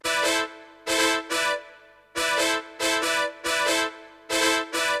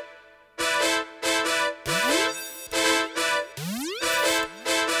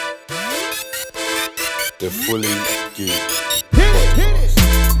The Fully Geek.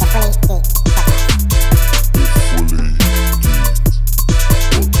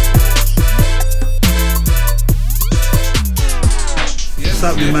 What's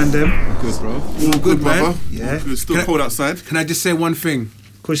up, you man, them? Good, bro. All good, man. Yeah. It's still cold outside. Can I just say one thing?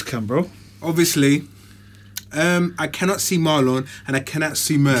 Of course you can, bro. Obviously, I cannot see Marlon and I cannot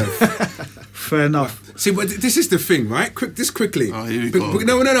see Merv. Fair enough. See, but this is the thing, right? Quickly. Oh, here we go.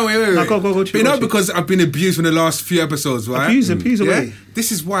 No, wait. No, go, But you know, because I've been abused in the last few episodes, right? Abuse away.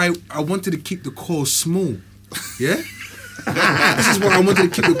 This is why I wanted to keep the core small. Yeah? This is why I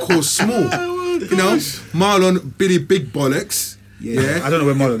wanted to keep the core small. You know, Marlon, Billy Big Bollocks. Yeah. I don't know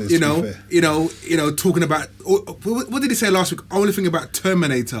where Marlon is. You know, talking about what did he say last week? Only thing about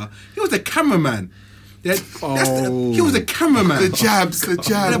Terminator. He was the cameraman. He was the cameraman. The jabs.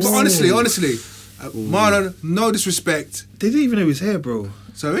 Yeah, but honestly, Marlon, no disrespect. They didn't even know he was here, bro.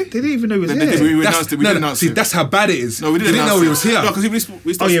 Sorry? They didn't even know he was We here. announced it. We didn't announce see, it. that's how bad it is. No, we didn't know he was here. No, because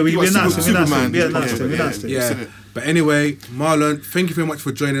we announced it. Superman. We announced it. Yeah. But anyway, Marlon, thank you very much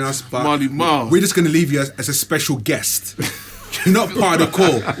for joining us. But Marley. we're just going to leave you as a special guest. You're not part of the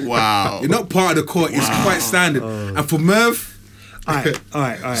core. Wow. You're not part of the core. It's quite standard. And for Merv, All right.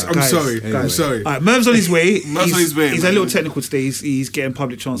 I'm guys, sorry. guys. I'm sorry. All right, Merv's on his way. He's a man. little technical today. He's getting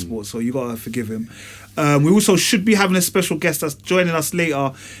public transport, so you gotta forgive him. We also should be having a special guest that's joining us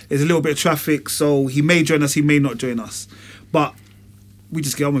later. There's a little bit of traffic, so he may join us, he may not join us, but we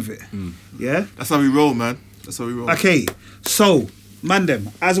just get on with it. Yeah. That's how we roll, man. That's how we roll. Okay. So,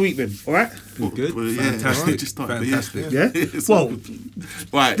 Mandem, how's the week been? All right. Good. Well, yeah, Fantastic. Just started, but Fantastic. Yeah. It's Well, all good.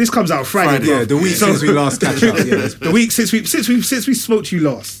 Right. this comes out Friday. bro. Yeah, the week since we last catch up. Yeah, The week since we spoke to you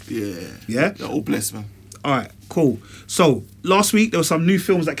last. Yeah. Yeah? They're all blessed, man. All right, cool. So last week there were some new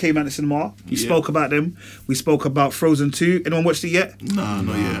films that came out in the cinema. We spoke about them. We spoke about Frozen 2. Anyone watched it yet? No,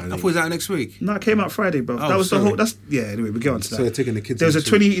 not yet. I thought it was out next week. No, it came out Friday, bro. That was sorry. the whole. Anyway, we get on to that. So they're taking the kids There was a into-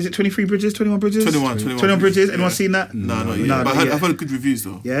 20. Is it 23 bridges? 21 bridges? 21 bridges. Anyone seen that? No, not yet. No, But not yet. I've heard good reviews,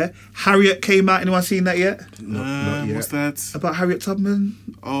 though. Yeah. Harriet came out. Anyone seen that yet? Not yet. What's that? About Harriet Tubman?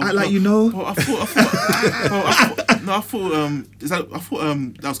 Oh, Act like you know. Oh, I thought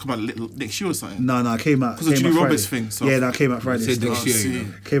that was coming out next year or something. No, it came out. Because of came Julia out Roberts Friday. thing. So Yeah, that came out Friday. Said next year. see. You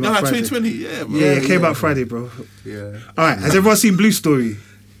know. Came No, out like Friday. 2020, yeah, bro. Yeah, it came out Friday, bro. Yeah. All right. Has everyone seen Blue Story?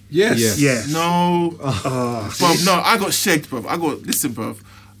 Yes. Yes. Yeah. No. Bruv, no, I got shagged, bruv. Listen, bruv.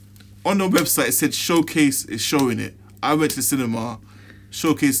 On the website, it said Showcase is showing it. I went to the cinema.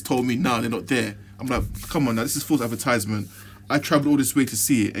 Showcase told me, nah, they're not there. I'm like, come on now, this is false advertisement. I travelled all this way to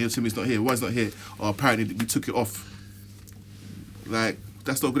see it, and you're telling me it's not here. Why is it not here? Oh, apparently we took it off. Like,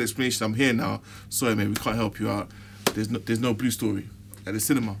 that's not a good explanation. I'm here now. Sorry, man, we can't help you out. There's no Blue Story at the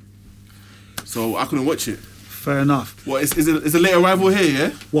cinema. So I couldn't watch it. Fair enough. What, is a late arrival here,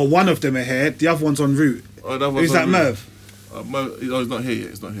 yeah? Well, one of them are here. The other one's en route. Oh, that Who's that, Merv? It's not here yet.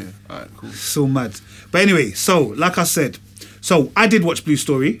 It's not here. All right, cool. So mad. But anyway, so like I said, so I did watch Blue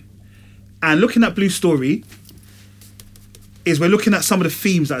Story, and looking at Blue Story is we're looking at some of the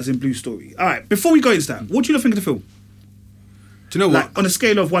themes that is in Blue Story. All right, before we go into that, what do you think of the film? Do you know what? Like on a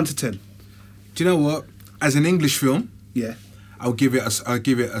scale of 1 to 10. Do you know what? As an English film, Yeah. I'll give it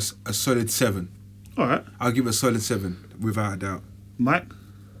a solid 7. All right, I'll give it a solid 7 without a doubt. Mike.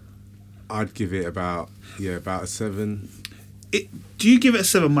 I'd give it about a 7. Do you give it a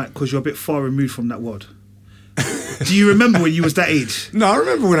 7, Mike, because you're a bit far removed from that world? Do you remember when you was that age? No, I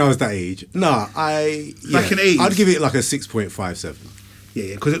remember when I was that age. No, Back in the 80s? I'd give it like a 6.57.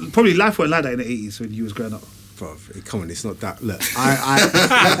 Yeah, because probably life weren't like that in the 80s when you was growing up. Bro, come on, it's not that. Look,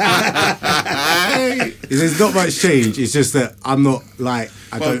 there's not much change. It's just that I'm not like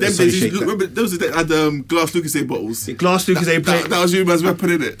I Well, don't them days, associate that. remember those that had glass Lucasade bottles. Glass Lucas A play That was you man's weapon,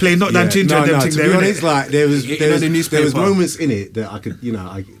 innit? play not that ginger and them to things be there, honest, innit? like there was You know the newspaper. moments in it that I could, are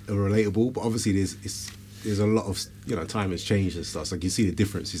relatable, but obviously there's a lot of time has changed and stuff. So you see the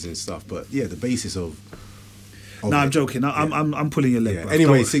differences and stuff, but yeah, the basis of No, I'm it. joking. I'm pulling your leg. Yeah. bruv.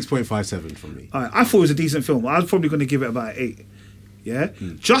 Anyway, Don't worry. 6.57 from me. All right, I thought it was a decent film. I was probably going to give it about 8. Yeah,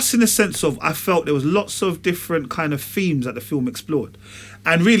 just in the sense of I felt there was lots of different kind of themes that the film explored,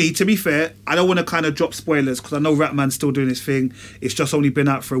 and really, to be fair, I don't want to kind of drop spoilers because I know Ratman's still doing his thing. It's just only been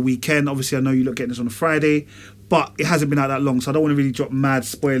out for a weekend. Obviously, I know you're getting this on a Friday, but it hasn't been out that long, so I don't want to really drop mad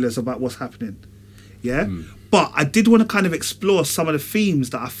spoilers about what's happening. Yeah. But I did want to kind of explore some of the themes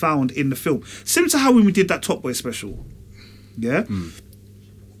that I found in the film, similar to how when we did that Top Boy special. Yeah.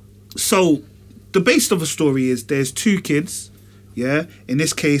 So the base of the story is there's 2 kids. Yeah, in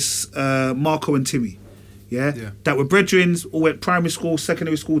this case, Marco and Timmy, yeah, that were brethren, all went primary school,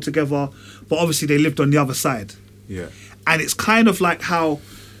 secondary school together, but obviously they lived on the other side. Yeah. And it's kind of like how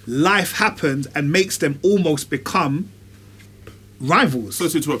life happens and makes them almost become rivals. Sorry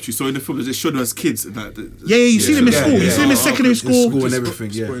to interrupt you. So in the film, they showed them as kids. And that, Yeah, you see them in Yeah, school. You yeah. see them in secondary school. School and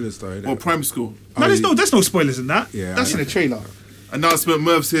everything. Yeah. Spoilers though. or innit? primary school. No, there's no spoilers in that. Yeah, That's in the trailer. Announcement,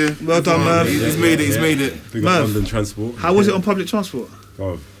 Merv's here. Well done, Merv. He's made it. He's made it. Big Merv, up London Transport. How was it on public transport?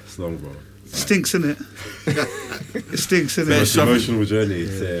 Oh, it's long, bro. Stinks, innit? It stinks, innit? Fair It's shove an it. emotional journey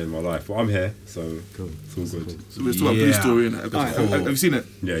in my life, but I'm here, so it's all good. So we're talking about Blue Yeah. Story. Innit? Have you seen it?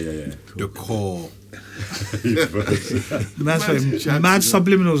 Yeah. The core. Man's Jackson, mad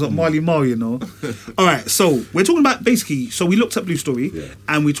subliminals at Marley Marl, you know. All right, so we're talking about basically. So we looked at Blue Story, Yeah.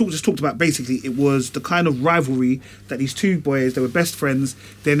 and we just talked about basically it was the kind of rivalry that these two boys, they were best friends.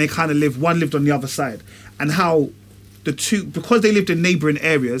 Then they kind of one lived on the other side, and how the two, because they lived in neighboring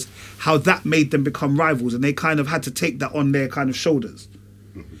areas, how that made them become rivals, and they kind of had to take that on their kind of shoulders.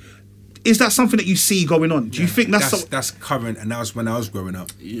 Is that something that you see going on? Do you think That's current, and that was when I was growing up.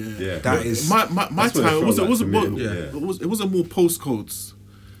 Yeah. That is- my That's time. what it It felt wasn't. like It wasn't. to More, me, yeah. It wasn't more postcodes.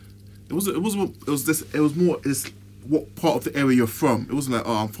 It was this. It was more. It's what part of the area you're from. It wasn't like,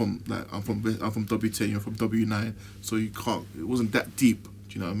 oh, I'm from W10. You're from W9. So you can't. It wasn't that deep. Do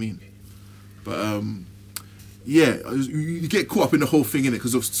you know what I mean? But yeah, you get caught up in the whole thing, innit?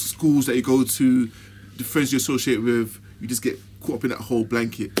 Because of schools that you go to, the friends you associate with. You just get caught up in that whole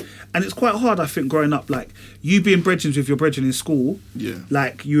blanket. And it's quite hard, I think, growing up. Like, you being brethren with your brethren in school, Yeah.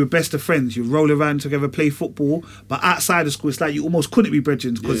 like, you were best of friends. You roll around together, play football. But outside of school, it's like you almost couldn't be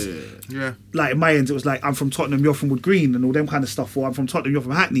brethren because, Yeah. like, in my end, it was like, I'm from Tottenham, you're from Wood Green, and all them kind of stuff. Or I'm from Tottenham, you're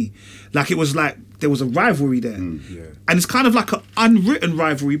from Hackney. Like, it was like, there was a rivalry there. yeah. And it's kind of like an unwritten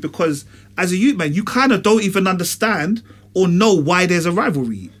rivalry because, as a youth man, you kind of don't even understand or know why there's a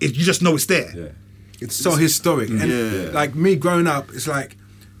rivalry. You just know it's there. Yeah. It's so historic. And Yeah. like me growing up, it's like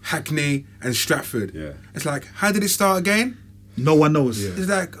Hackney and Stratford. Yeah. It's like, how did it start again? No one knows. It's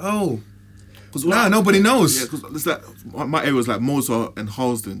like, oh. Because Nobody knows. Yeah, because it's like my area was like Moser and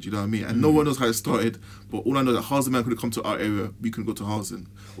Harlesden. Do you know what I mean? And no one knows how it started. But all I know is that Harlesden man could have come to our area. We couldn't go to Harlesden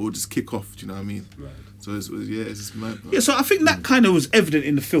or just kick off. Do you know what I mean? Right. So it's just mad. Yeah, so I think that kind of was evident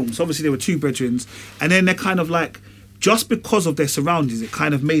in the film. So obviously there were two brethren, and then they're kind of like, just because of their surroundings, it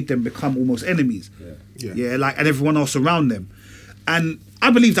kind of made them become almost enemies. Yeah, like, and everyone else around them. And I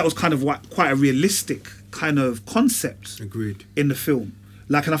believe that was kind of quite a realistic kind of concept Agreed. in the film.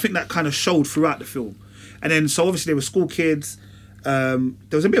 Like, and I think that kind of showed throughout the film. And then, so obviously they were school kids. There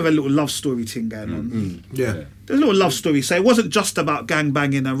was a bit of a little love story thing going on. Yeah. There was a little love story. So it wasn't just about gang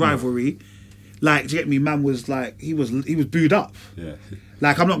banging and rivalry. Like, do you get me? Man was like, he was booed up. Yeah.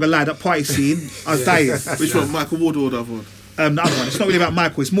 Like, I'm not gonna lie, that party scene, I was dying. Which one? Michael Ward or the other one? The other one. It's not really about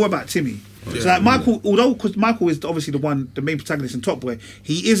Michael. It's more about Timmy. So like Michael, although because Michael is obviously the main protagonist in Top Boy,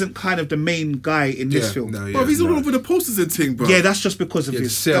 he isn't kind of the main guy in this Yeah, film. no, yeah. Bro, he's all over the posters and thing, bro. Yeah, that's just because of Yeah,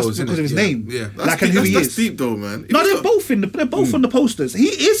 his the sales, that's because innit? of his Yeah, name. yeah. That's Like, and deep, who he that's is. deep though, man. No, If they're it's both they're both on the posters. He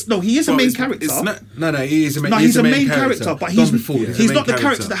is the But main it's- character. it's not- No, he is a main, No, he's a main character, but Don't he's be fooled, he's a not the main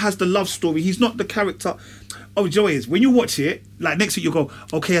character that has the love story. He's not the character. Oh, joy is when you watch it, like next week you go,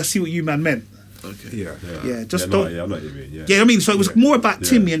 okay, I see what you man meant. Okay. Yeah. Yeah, just no, don't- Yeah, I know what you mean. Yeah. Yeah, I mean, so it was Yeah. more about Yeah.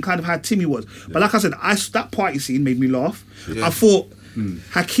 Timmy and kind of how Timmy was. But like I said, that party scene made me laugh. I thought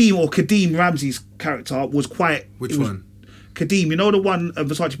Hakeem or Kadeem Ramsey's character was quite. Which it was- one? Kadeem, you know the one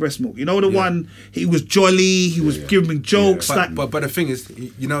Versace breast milk. You know the one he was jolly. He was giving me jokes. Like, But the thing is,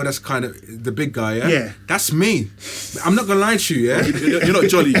 you know, that's kind of the big guy, yeah? Yeah. That's me. I'm not gonna lie to you, yeah? You're not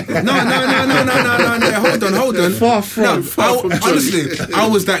jolly. No. Hold on. Far from- No, far from jolly. honestly, I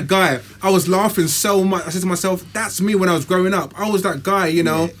was that guy. I was laughing so much. I said to myself, "That's me when I was growing up. I was that guy, you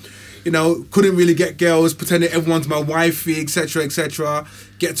know." You know, couldn't really get girls, pretending everyone's my wifey, etc., etc.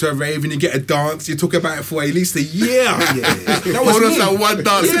 Get to a rave and you get a dance. You talk about it for at least a year. That was Hold on me. to that one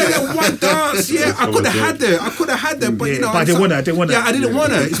dance. Yeah, that one dance. Yeah, I could have had them. But Yeah, you know, but I didn't want it. Yeah, I didn't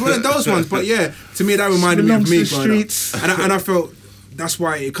want it. It's one of those ones. But yeah, to me that reminded me of Belongs me to the growing up. streets. And I felt that's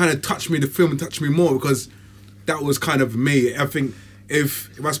why it kind of touched me. The film touched me more because that was kind of me. I think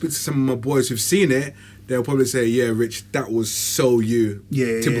if I speak to some of my boys who've seen it, they'll probably say, "Yeah, Rich, that was so you.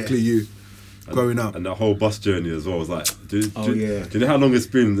 Yeah, typically you." Growing up. And that whole bus journey as well was like, do Oh, you know how long it's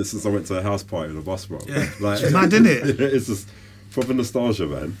been since I went to a house party on a bus, bro? Yeah. Like, It's mad, innit? It's just proper nostalgia,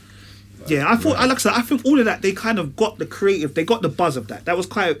 man. yeah, I thought, like I said, I think all of that, they kind of got the creative, they got the buzz of that. That was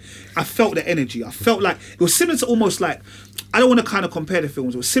kind of, I felt the energy. I felt like, it was similar to almost like, I don't want to kind of compare the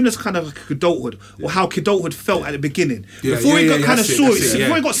films, it was similar to kind of like Adulthood, or how Adulthood felt at the beginning. Yeah, Before yeah, it got yeah, kind of that's it, serious, that's it, yeah.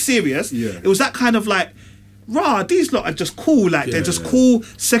 before it got serious, Yeah. it was that kind of like, rah, these lot are just cool, like they're Yeah, just yeah. cool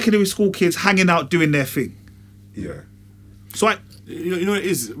secondary school kids hanging out doing their thing. Yeah. So I, You know what it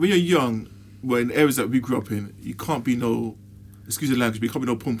is? When you're young, well, in areas that we grew up in, you can't be no excuse the language, but you can't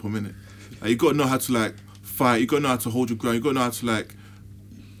be no pom pom, innit? Like, you gotta know how to like fight. You gotta know how to hold your ground. You gotta know how to like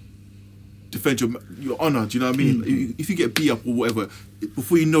defend your honor. Do you know what I mean? If you get beat up or whatever,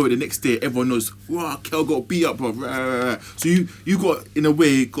 before you know it, the next day everyone knows. Wow, Kel got beat up, bro. So you got in a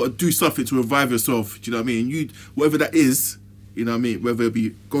way got to do something to revive yourself. Do you know what I mean? You whatever that is. You know what I mean? Whether it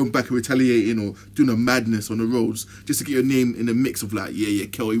be going back and retaliating or doing a madness on the roads, just to get your name in the mix of like, yeah,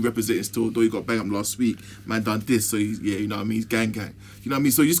 Kel, he representing still, though he got banged up last week, man done this, so he's, yeah, you know what I mean, he's gang. You know what I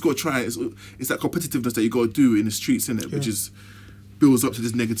mean? So you just got to try it. It's that competitiveness that you got to do in the streets, innit? Which is builds up to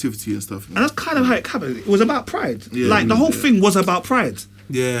this negativity and stuff. And that's kind of how it happened. It was about pride. Yeah, like, the whole thing was about pride.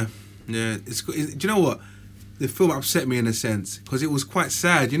 Yeah. Do you know what? The film upset me in a sense, because it was quite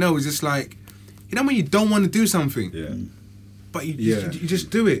sad. You know, it was just like, you know when you don't want to do something? Yeah. But you just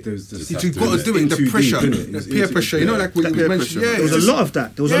do it. You've got to do it. The pressure, the peer pressure. You know, like what you mentioned. Yeah, there was a lot of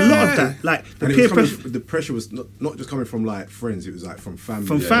that. Like the and peer pressure. The pressure was not just coming from like friends. It was like from family.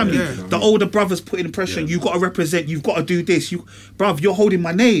 From family. Yeah. The older brothers putting pressure. You got to represent. You've got to do this. Bruv, you're holding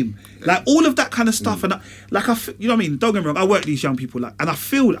my name. Like all of that kind of stuff. And you know what I mean? Don't get me wrong. I work with these young people, like, and I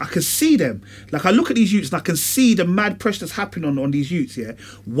can see them. Like, I look at these youths and I can see the mad pressure that's happening on these youths. Yeah,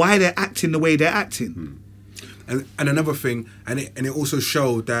 why they're acting the way they're acting. And another thing, and it also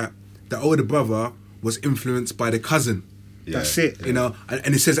showed that the older brother was influenced by the cousin. Yeah. That's it. You know,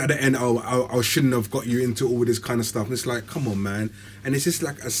 and it says at the end, I shouldn't have got you into all this kind of stuff. And it's like, come on, man. And it's just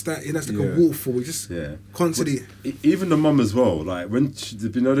like it's like a waterfall. We just constantly. Even the mum as well. Like when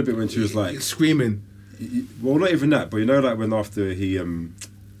you know the bit when she was like screaming. Well, not even that, but you know, like when after he we're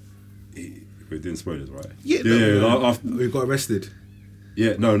doing spoilers, right? Yeah. After We got arrested.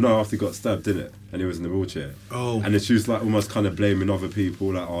 Yeah, no, after he got stabbed, didn't it? And he was in the wheelchair. Oh. And then she was like almost kind of blaming other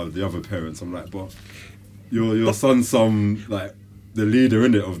people, like, oh, the other parents. I'm like, but your son's some, like, the leader,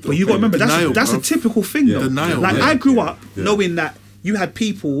 innit? Of the But you got to remember, that's a typical thing, though. Denial, like, yeah. I grew up knowing that you had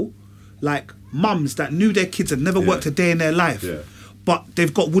people, like mums, that knew their kids had never worked a day in their life. Yeah. But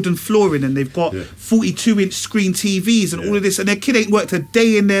they've got wooden flooring and they've got 42-inch screen TVs and all of this, and their kid ain't worked a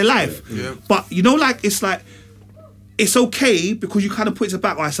day in their life. Yeah. But, you know, like, it's like, it's okay because you kind of put it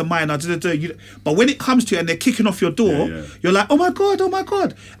back, it's a minor, but when it comes to it and they're kicking off your door, you're like, oh my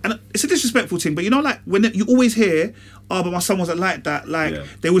God. And it's a disrespectful thing, but you know, like, when you always hear, oh, but my son wasn't like that. Like,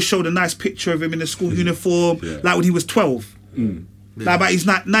 they would show the nice picture of him in the school uniform, like when he was 12. Like, but he's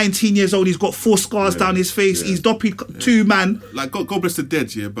like 19 years old, he's got 4 scars down his face, he's dopey 2 man. Like, God bless the dead,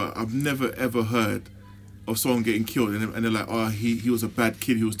 but I've never ever heard of someone getting killed and they're like, oh, he was a bad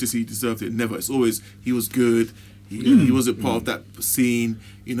kid, he was this, he deserved it. Never. It's always, he was good. He wasn't part of that scene,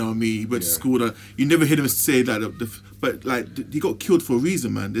 you know what I mean? He went to school. You never hear them say that, but like he got killed for a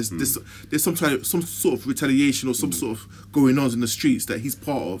reason, man. There's some sort of retaliation or some sort of going on in the streets that he's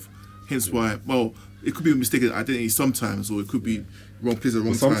part of. Hence why, well, it could be a mistaken identity sometimes, or it could be wrong place at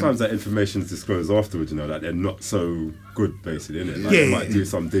wrong time. Sometimes that information is disclosed afterwards, you know, that they're not so good, basically, innit? Like, Yeah, they might do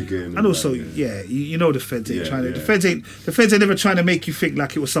some digging. And also, you know, the feds ain't trying to. The feds ain't never trying to make you think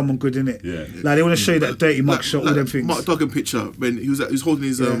like it was someone good, innit? Yeah. Like, they want to show you that dirty mugshot, all them things. Mark Duggan picture when he was holding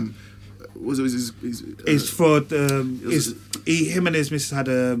his It's for him and his missus had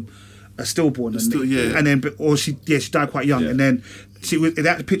a stillborn, and then she died quite young, and then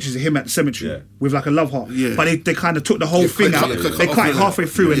that the pictures of him at the cemetery with like a love heart, but they kind of took the whole thing out. They cut it halfway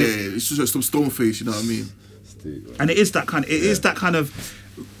through, and it's just some stone face, you know what I mean? And it is that kind of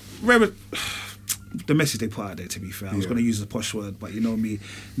the message they put out there. To be fair, I was going to use a posh word, but you know me,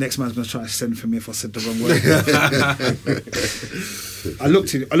 next man's going to try to send for me if I said the wrong word. I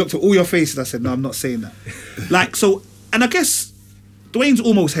looked at all your faces. I said, no, I'm not saying that. Like, so, and I guess Dwayne's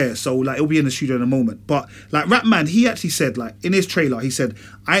almost here, so like he'll be in the studio in a moment. But like Rapman, he actually said, like, in his trailer, he said,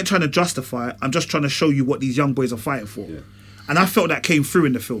 I ain't trying to justify it, I'm just trying to show you what these young boys are fighting for. And I felt that came through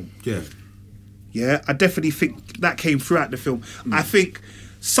in the film. Yeah, I definitely think that came throughout the film. I think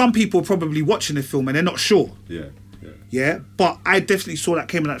some people are probably watching the film and they're not sure. Yeah, but I definitely saw that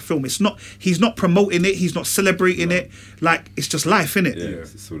came in that film. It's not, he's not promoting it, he's not celebrating it. Like, it's just life, innit? Yeah,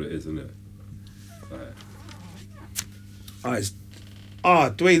 that's what it is, isn't it?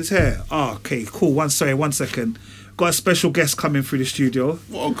 Dwayne's here. Okay, cool. One second. Got a special guest coming through the studio.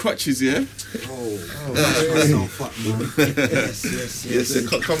 What, on crutches, yeah?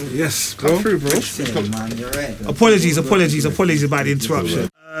 Yes, come through, bro. Man, you're right. Apologies about the interruption.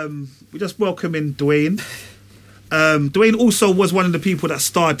 We just welcome in Dwayne. Dwayne also was one of the people that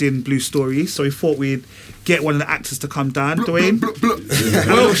starred in Blue Story, so we thought we'd get one of the actors to come down. Dwayne, welcome.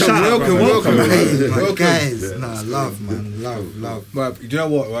 Hey, my guys. Nah, love, man. Love. But you know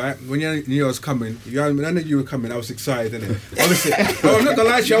what, right? When you knew I was coming, when I knew you were coming, I was excited, innit? Obviously, I'm not gonna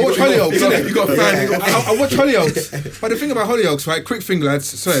lie to you, I watch Hollyoaks, innit? You got a fan. I watch Hollyoaks. But the thing about Hollyoaks, right? Quick thing, lads.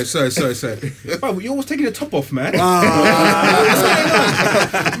 Sorry. Bro, you're always taking the top off, man.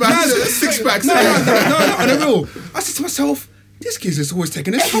 Man, six packs. No, on the real. I said to myself, this kid's just always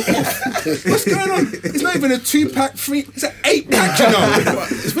taking his top off. What's going on? It's not even a 2-pack, it's an 8-pack, you know.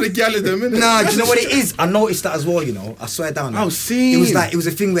 It's for the gal of them, innit? Nah, do you know what it is? I noticed that as well, you know. I swear down. Oh, see. It was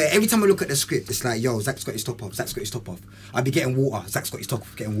a thing where every time I look at the script, it's like, yo, Zach's got his top off. I'd be getting water. Zach's got his top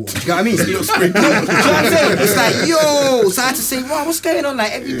off, getting water. Do you know what I mean? Do you know what I'm saying? It's like, yo. So I had to say, wow, what's going on?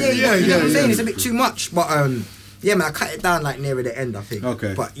 Like every day, you know what I'm saying? It's a bit too much. But yeah, man, I cut it down like nearer the end, I think.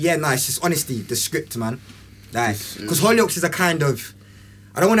 Okay. But yeah, nah, it's just honestly the script, man. Like, because Hollyoaks is a kind of,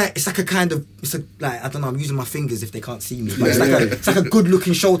 I don't want to. It's like a kind of. It's a like I don't know. I'm using my fingers if they can't see me, but it's like a good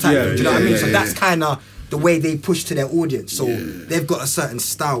looking show type. Do you know what I mean? So that's kind of the way they push to their audience. So they've got a certain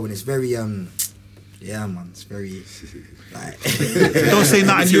style, and it's very yeah, man. It's very like. Don't say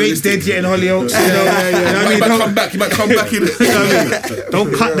nothing. You ain't dead yet in Hollyoaks. You might come back in.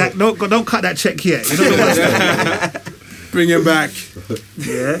 Don't cut that. Don't cut that check yet. You know what? Bring him back.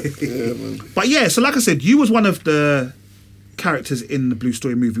 Yeah. But yeah, so like I said, you was one of the characters in the Blue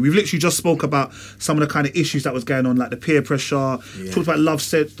Story movie. We've literally just spoke about some of the kind of issues that was going on, like the peer pressure. Talked about the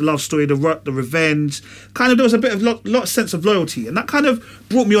love story, the revenge. Kind of there was a bit of lot sense of loyalty, and that kind of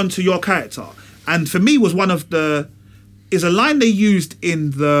brought me onto your character. And for me, was one of is a line they used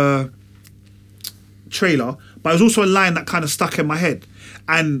in the trailer, but it was also a line that kind of stuck in my head.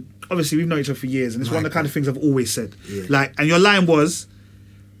 And obviously, we've known each other for years, and it's one of the kind of things I've always said. Yeah. Like, and your line was,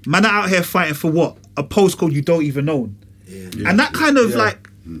 "Man are out here fighting for what? A postcode you don't even own." Yeah. And that kind of like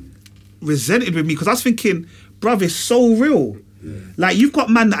resented with me because I was thinking, bruv, it's so real. Like, you've got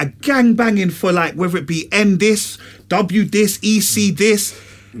man that are gang banging for like whether it be N this, W this, EC this,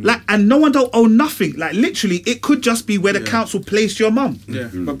 like, and no one don't own nothing. Like, literally, it could just be where the council placed your mum. Yeah,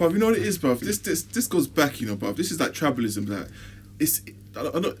 but you know what it is, bruv? This goes back, you know, bruv. This is like tribalism. Like, I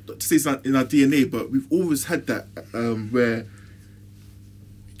don't to say it's not in our DNA, but we've always had that where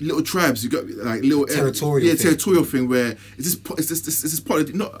little tribes, you got like little territorial thing where it's this part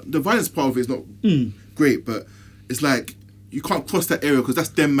of not the violence part of it is not great, but it's like you can't cross that area because that's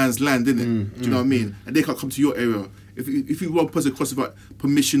them man's land, isn't it? Do you know what I mean? And they can't come to your area. If you one person cross without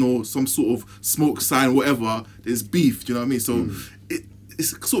permission or some sort of smoke sign, whatever, there's beef. Do you know what I mean? So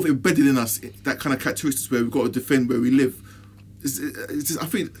it's sort of embedded in us, that kind of characteristics where we've got to defend where we live. It's just, I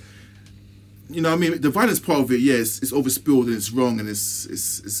think, you know what I mean, the violence part of it, it's overspilled and it's wrong and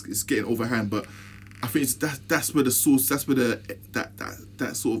it's getting overhand, but I think that's where the source, that's where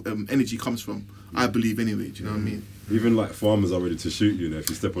that sort of energy comes from, I believe anyway. Do you know what I mean? Even like farmers are ready to shoot you, if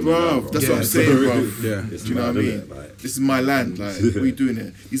you step on the land. That's what I'm saying, bro. It's Do you know what I mean? Like, this is my land. Like, what are you doing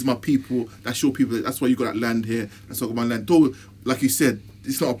here? These are my people. That's your people. That's why you got that land here. That's why I got my land. Though, like you said,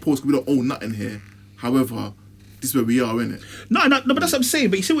 it's not a post. We don't own nothing here. However, this is where we are, innit? No, but that's what I'm saying.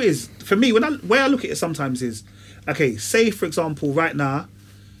 But you see what it is? For me, where I look at it sometimes is, okay, say for example, right now,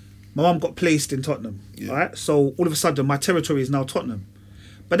 my mum got placed in Tottenham, right? So all of a sudden, my territory is now Tottenham.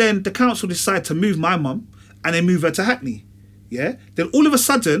 But then the council decide to move my mum and they move her to Hackney, yeah? Then all of a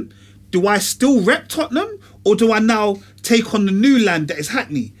sudden, do I still rep Tottenham or do I now take on the new land that is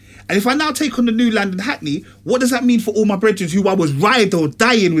Hackney? And if I now take on the new land in Hackney, what does that mean for all my brethren who I was ride or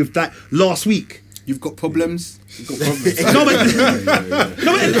dying with that last week? You've got problems. And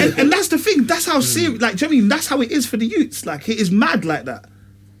that's the thing. That's how serious. Like, do you know what I mean? That's how it is for the youths. Like, it is mad like that.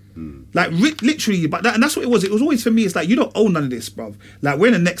 Like, literally. But and that's what it was. It was always for me. It's like, you don't own none of this, bruv. Like, we're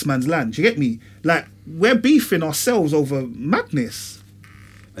in the next man's land. Do you get me? Like, we're beefing ourselves over madness.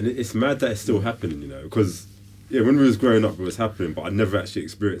 And it's mad that it's still happening, because when we was growing up, it was happening, but I never actually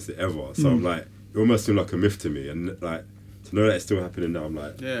experienced it ever. So I'm like, it almost seemed like a myth to me, and like. To know that it's still happening now, I'm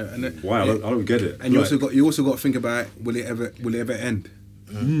like, why? I don't get it. And you also got to think about, will it ever end?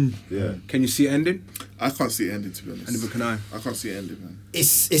 Yeah. Can you see it ending? I can't see it ending, to be honest. And neither can I. I can't see it ending, man.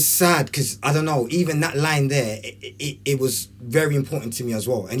 It's sad because I don't know. Even that line there, it was very important to me as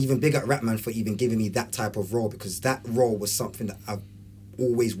well. And even big up Ratman for even giving me that type of role, because that role was something that I've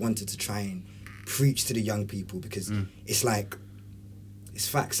always wanted to try and preach to the young people, because it's like, it's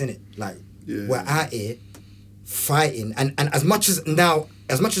facts, innit? Like, we're out here fighting, and as much as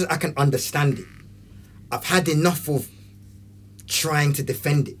I can understand it, I've had enough of trying to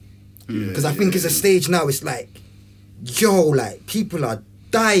defend it, because I think it's a stage now, it's like, yo, like, people are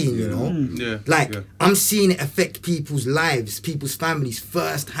dying, you know. Yeah. Like Yeah. I'm seeing it affect people's lives, people's families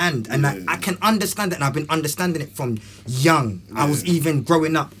firsthand, and like, I can understand it, and I've been understanding it from young. I was even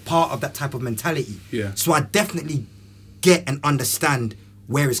growing up part of that type of mentality. Yeah. So I definitely get and understand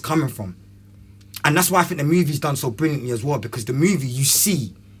where it's coming from, and that's why I think the movie's done so brilliantly as well, because the movie you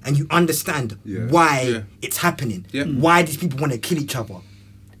see and you understand why Yeah. it's happening, Yeah. why these people want to kill each other,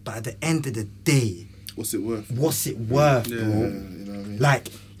 but at the end of the day, What's it worth? what's it worth, bro? You know what I mean? Like,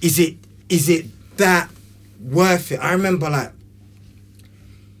 is it that worth it? I remember, like,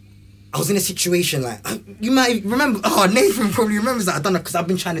 I was in a situation, like, you might remember, Nathan probably remembers that I've done it, because I've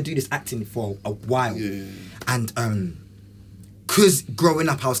been trying to do this acting for a while. Yeah. And, because growing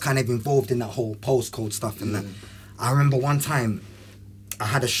up, I was kind of involved in that whole postcode stuff, and that. I remember one time, I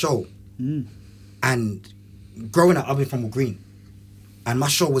had a show, and growing up, I've been from Wood Green, and my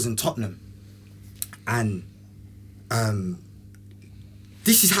show was in Tottenham, and I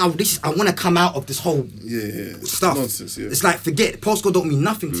want to come out of this whole stuff. Nonsense, yeah. It's like, forget, postcode don't mean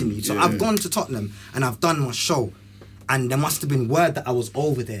nothing to me. So I've gone to Tottenham and I've done my show, and there must have been word that I was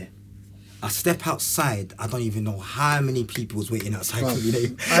over there. I step outside, I don't even know how many people was waiting outside for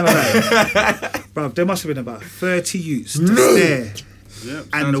me. Bro, there must have been about 30 youths just there. Yeah,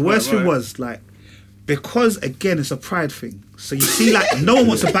 And the worst thing was, like, because again it's a pride thing. So you see, like, no one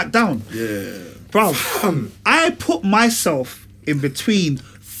wants to back down. Yeah. Bro, I put myself in between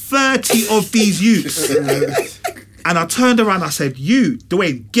 30 of these youths. And I turned around, I said,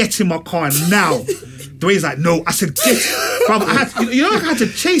 Dwayne, get in my car now. Dwayne's like, no. I said, get. Bro, I had to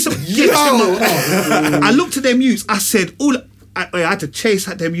chase him. Get in my car. I looked at them youths, I said, I had to chase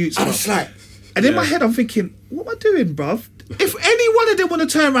at them youths. I bruv. was like, And in my head, I'm thinking, what am I doing, bruv? If any one of them want to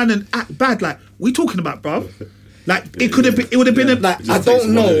turn around and act bad, like, we talking about, bruv? Like, it could have been, it would have been a... like, Just takes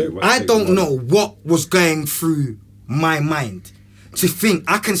one minute. I don't know what was going through my mind to think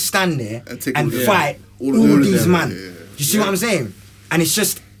I can stand there And take and all- fight all all, of them. these Yeah, man. yeah. You see what I'm saying? And it's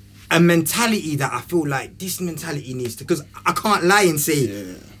just a mentality that I feel like this mentality needs to, because I can't lie and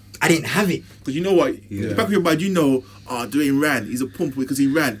say I didn't have it. Because you know what? In the back of your mind, you know, Dwayne ran. He's a pump because he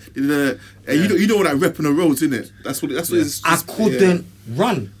ran. And you know that rep on the roads, isn't it? That's what it's I just, couldn't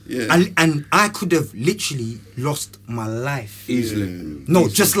run. Yeah. And I could have literally lost my life. Easily. No,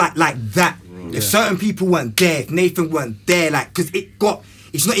 just like that. If certain people weren't there, if Nathan weren't there, like, because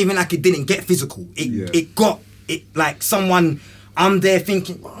it's not even like it didn't get physical. It got like someone, I'm there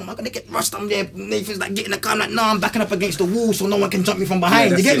thinking, am I going to get rushed? I'm there, Nathan's like getting the car, I'm like, no, I'm backing up against the wall so no one can jump me from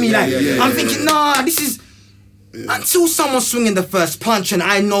behind. You get me? I'm thinking, nah, this is... Until someone's swinging the first punch and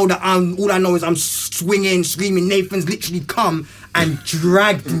I know that all I know is I'm swinging, screaming, Nathan's literally come and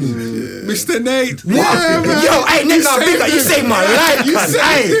dragged me. Mr. Nate. What? Yeah, man. Yo, hey, Nate, no, big up, you saved my life, You man.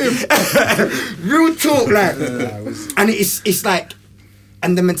 saved Hey. Real talk, like, and it's like,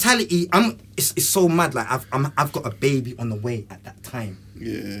 and the mentality, it's so mad. Like, I've got a baby on the way at that time.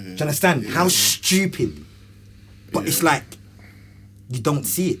 Yeah. Do you understand how stupid? But it's like you don't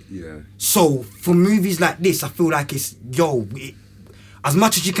see it. Yeah. So for movies like this, I feel like it's as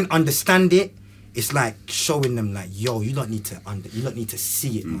much as you can understand it, it's like showing them like, yo, you don't need to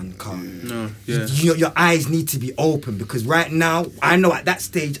see it, man. No, yeah. Your eyes need to be open, because right now I know at that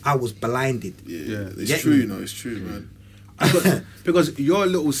stage I was blinded. Yeah. It's Get true, me? you know. It's true, man. Because your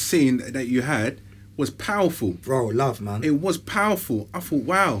little scene that you had was powerful. Bro, love, man. It was powerful. I thought,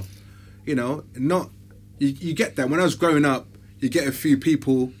 wow, you get that. When I was growing up, you get a few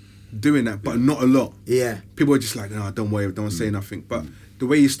people doing that, but not a lot. Yeah. People were just like, no, don't worry, don't say nothing. But the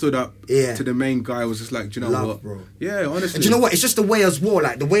way you stood up to the main guy was just like, do you know Love, what? bro. Yeah, honestly. And do you know what? It's just the way as well,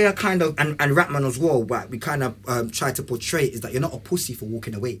 like the way I kind of, and Ratman as well, but we kind of try to portray is that you're not a pussy for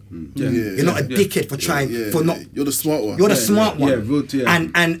walking away. You're not a dickhead for trying, for not... You're the smart one. You're the smart one. Yeah, real- yeah.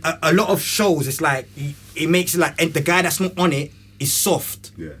 And a lot of shows, it's like, it makes it like, and the guy that's not on it is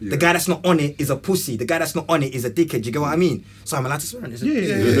soft. Yeah. The guy that's not on it is a pussy. The guy that's not on it is a dickhead. You get what I mean? So I'm allowed to swear on this?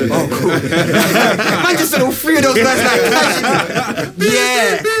 Yeah. Oh, cool. I just said all three of those guys like,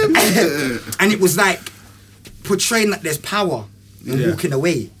 yeah. And it was like portraying that there's power in walking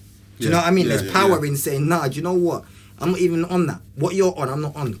away. Do you know what I mean? There's power in saying, nah, do you know what? I'm not even on that. What you're on, I'm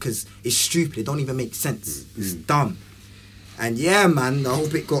not on, because it's stupid. It don't even make sense. It's dumb. And yeah, man, I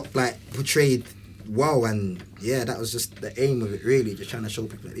hope it got like portrayed well, and yeah, that was just the aim of it, really, just trying to show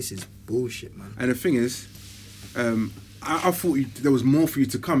people like this is bullshit, man. And the thing is, I thought there was more for you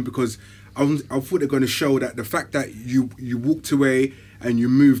to come, because I thought they're going to show that the fact that you walked away and you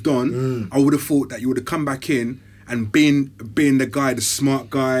moved on, I would have thought that you would have come back in and being the guy, the smart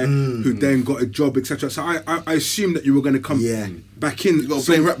guy who then got a job, etc. So I assumed that you were going to come back in. You got to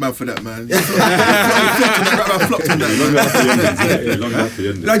blame Rapman for that, man. Rapman flopped on that. Long after the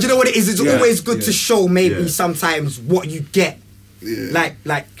end. Like, do you know what it is? It's always good to show maybe sometimes what you get, like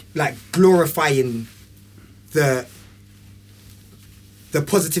glorifying the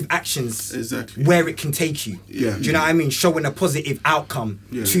positive actions, where it can take you. Yeah. Do you know what I mean? Showing a positive outcome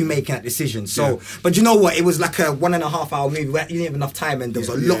to making that decision. So, but you know what? It was like a 1.5 hour movie where you didn't have enough time, and there was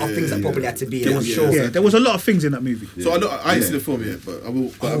a lot of things that probably had to be in. I'm sure. Yeah, there was a lot of things in that movie. So I ain't seen the film yet, but I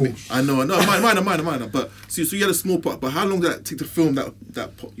will. But I know. Mine. But so you had a small part. But how long did that take to film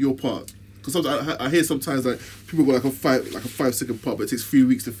your part? Because I hear sometimes like people go like a 5-second part, but it takes 3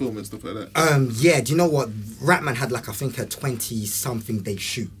 weeks to film and stuff like that. Yeah. Do you know what? Ratman had like I think a 20-something day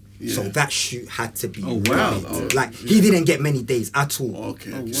shoot. Yeah. So that shoot had to be. Oh wow! Like he didn't get many days at all.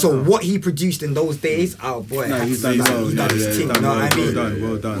 Okay. So what he produced in those days, oh boy, he's done well. He done his thing. You know what I mean?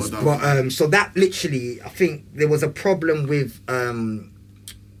 Well done. But so that literally, I think there was a problem with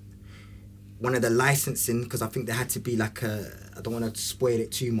one of the licensing, because I think there had to be like I don't want to spoil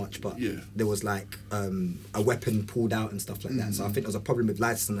it too much, but there was like a weapon pulled out and stuff like that. So I think there was a problem with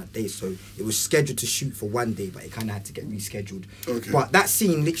licensing that day. So it was scheduled to shoot for one day, but it kind of had to get rescheduled. Okay. But that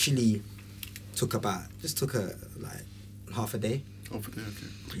scene literally took like half a day. Okay.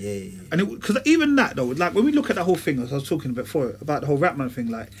 Yeah. And because even that though, like when we look at the whole thing, as I was talking before about the whole Ratman thing,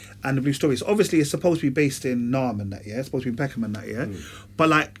 like and the Blue Story, so obviously it's supposed to be based in Nam and that, it's supposed to be in Peckham and that, but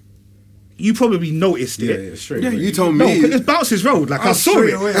like you probably noticed it. Yeah, straight. Yeah, away. you told No, me. it's Bounces Road. Like I saw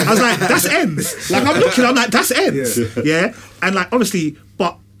it. I was like, that's ends. Like I'm looking, I'm like, that's ends. Yeah. And like obviously,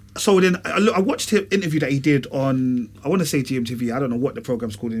 but so then I watched him interview that he did on, I want to say GMTV. I don't know what the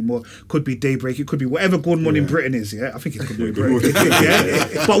program's called anymore. Could be Daybreak. It could be whatever Good Morning Britain is. Yeah, I think it's Good Morning Britain.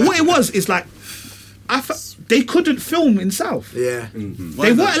 Yeah. But what it was is like, they couldn't film in South. Yeah.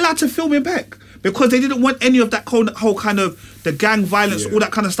 They weren't allowed to film in Beck because they didn't want any of that whole kind of the gang violence, all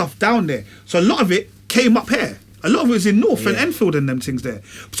that kind of stuff down there. So a lot of it came up here. A lot of it was in North and Enfield and them things there.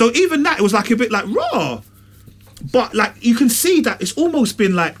 So even that, it was like a bit like raw. But like you can see that it's almost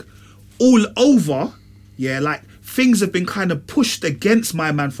been like all over. Yeah, like things have been kind of pushed against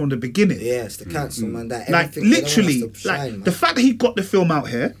my man from the beginning. Yeah, it's the council, man. That Like everything, they don't literally, want us to shine, man. the fact that he got the film out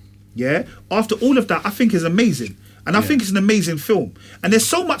here, after all of that, I think is amazing. And I think it's an amazing film. And there's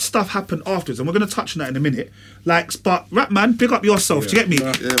so much stuff happened afterwards, and we're going to touch on that in a minute. Like, but Ratman, big up yourself. Do you get me?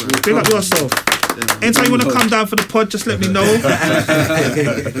 Big up yourself. Anytime you want to come down for the pod, just let me know.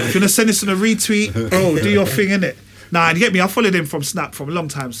 If you want to send us on a retweet, bro, do your thing, innit? Nah, you get me? I followed him from Snap from a long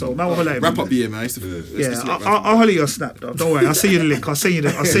time, so man, we'll Wrap up the year, man. I'll holler you on Snap, though. Don't worry. I'll send you the link. I'll send you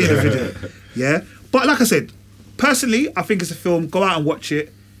the video. Yeah? But like I said, personally, I think it's a film. Go out and watch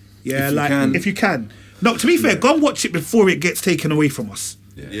it. Yeah, if you can. No, to be fair, go and watch it before it gets taken away from us.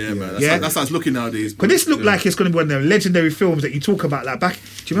 Yeah, man. That's how it's looking nowadays. Because this looked like it's going to be one of the legendary films that you talk about. Like back, do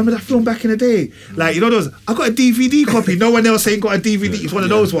you remember that film back in the day? Like, you know those, I got a DVD copy. No one else ain't got a DVD. It's one of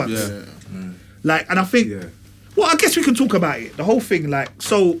those ones. Like, and I think, well, I guess we can talk about it. The whole thing, like,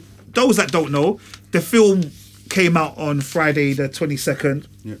 so those that don't know, the film came out on Friday the 22nd.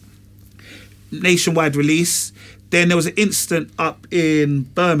 Nationwide release. Then there was an incident up in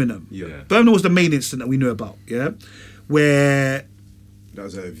Birmingham. Birmingham was the main incident that we knew about, where that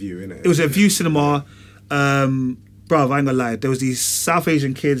was at a View, innit? It was at View Cinema. Bruv, I ain't gonna lie. There was these South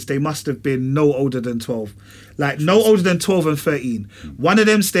Asian kids. They must have been no older than 12. Like, no older than 12 and 13. One of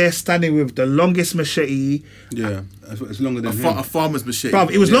them's there standing with the longest machete. Yeah, it's longer than him. A farmer's machete.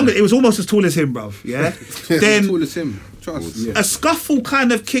 Bruv, it was longer. It was almost as tall as him, bruv. Yeah? Then as tall as him. Trust. a scuffle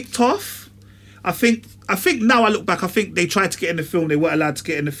kind of kicked off. I think now I look back, I think they tried to get in the film. They weren't allowed to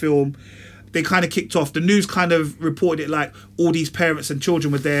get in the film. They kind of kicked off. The news kind of reported it like all these parents and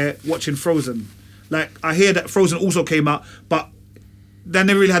children were there watching Frozen. Like, I hear that Frozen also came out, but then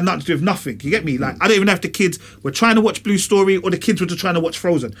they really had nothing to do with nothing. You get me? Like, I don't even know if the kids were trying to watch Blue Story or the kids were just trying to watch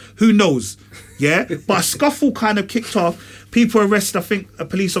Frozen. Who knows? Yeah? But a scuffle kind of kicked off. People arrested. I think a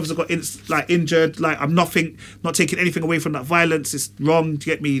police officer got injured. Like, I'm not taking anything away from that violence. It's wrong. Do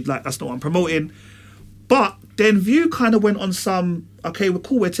you get me? Like, that's not what I'm promoting. But then View kind of went on some, okay, we're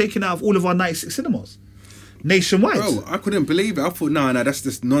cool. We're taking out of all of our 96 cinemas. Nationwide. Bro, I couldn't believe it. I thought, no, that's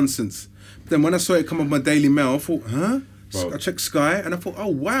just nonsense. But then when I saw it come up my Daily Mail, I thought, huh? Bro. I checked Sky and I thought, oh,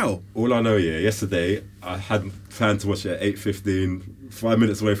 wow. All I know, yesterday I had planned to watch it at 8:15, 5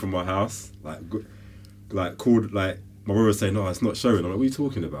 minutes away from my house. Called, my brother was saying, no, it's not showing. I'm like, what are you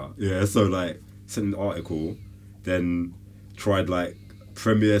talking about? Yeah, so sent an article, then tried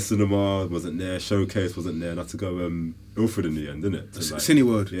Premiere Cinema, wasn't there, Showcase wasn't there, and I had to go Ilford in the end, didn't it?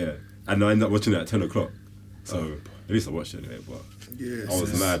 Cineworld. Yeah, and I ended up watching it at 10 o'clock. So at least I watched it anyway. But I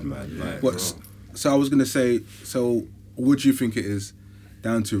was mad, man. Like, What? So I was gonna say. So what do you think it is?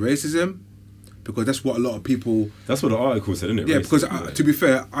 Down to racism? Because that's what a lot of people. that's what the article said, isn't it? Yeah, Racism, because like. to be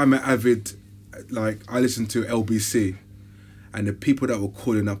fair, I'm an avid, I listen to LBC, and the people that were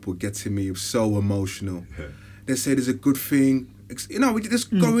calling up were getting me so emotional. Yeah. They said it's a good thing, this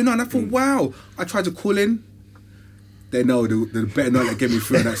going on. I thought, wow. I tried to call in. They know they better not get me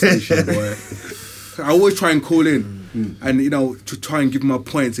through on that station, boy. I always try and call in, and to try and give my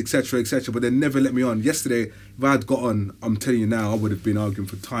points, etc., but they never let me on. Yesterday, if I had got on, I'm telling you now, I would have been arguing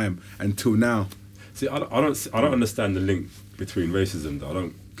for time until now. See, I don't understand the link between racism, though. I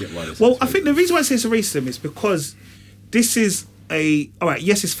don't get why this. Well, I think the reason why I say it's a racism is because this is all right,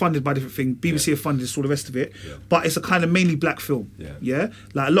 yes, it's funded by different things. BBC have funded this, all the rest of it, but it's a kind of mainly black film. Yeah,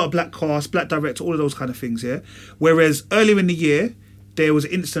 like a lot of black cast, black director, all of those kind of things. Yeah, whereas earlier in the year there was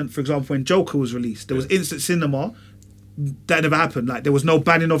an incident, for example, when Joker was released, there was instant cinema. That never happened. Like there was no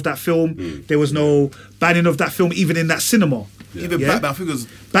banning of that film. There was no banning of that film even in that cinema. Even Batman, I think it was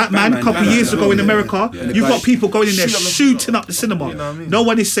Batman a couple of years ago in America, you've got people going in there shooting up the cinema. You know what I mean? No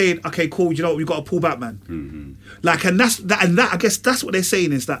one is saying, okay, cool, you know what, we've got to pull Batman. Like, and that I guess that's what they're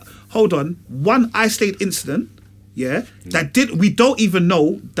saying is that, hold on, one isolated incident, that we don't even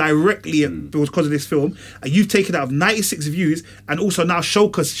know directly it was because of this film, and you've taken out of 96 views, and also now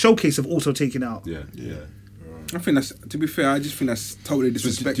Showcase have also taken out. Yeah. I think that's, to be fair, I just think that's totally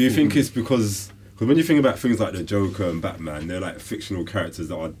disrespectful. Do you think it's because when you think about things like the Joker and Batman, they're like fictional characters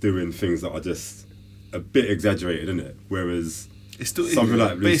that are doing things that are just a bit exaggerated, isn't it? Whereas it's still something like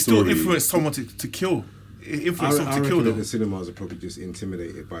but it Blue's still Story, influenced someone to kill. It influenced someone to kill reckon that them. the cinemas are probably just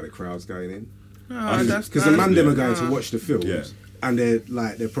intimidated by the crowds going in. That's Because the man them are going to watch the films. Yeah. And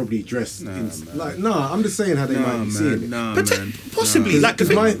they're probably dressed I'm just saying how they might be seeing it. But possibly, like the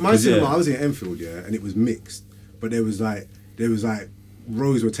Because thing, my cinema, yeah. I was in Enfield, and it was mixed, but there was like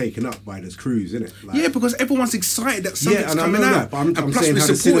rows were taken up by this crews, innit? Like, Yeah, because everyone's excited that something's and I coming know out. that, but I'm plus saying we're how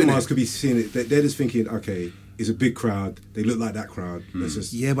the supporting cinemas it. could be seeing it. They're just thinking, okay, it's a big crowd. They look like that crowd. Let's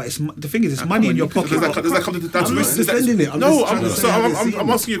just yeah, but the thing is, it's money in your pocket. Does that come down to I'm not racism? defending it. I'm No, just trying to say how they're seeing I'm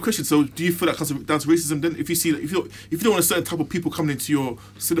it. asking you a question. So, do you feel that comes down to racism? Then, if you don't want a certain type of people coming into your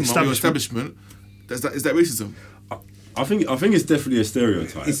cinema or your establishment, is that racism? I think it's definitely a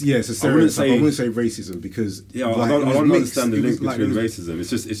stereotype. It's a stereotype. I wouldn't say racism because Yeah, like, I it was don't mixed. understand the It link was like- between it was- racism.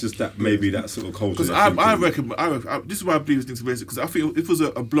 It's just that maybe that sort of culture. Because I reckon this is why I believe it's linked to racism. Because I think if it was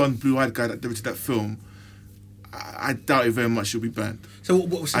a blonde, blue-eyed guy that directed that film, I doubt it very much she'll be banned. So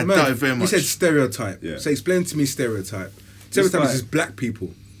what was I doubt it very much. You said stereotype. Yeah. So explain to me stereotype. Stereotype like- is black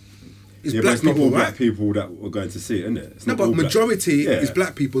people. It's Yeah, but black it's not people, all right? black people that were going to see it, isn't it? It's No, not but all black- majority Yeah. is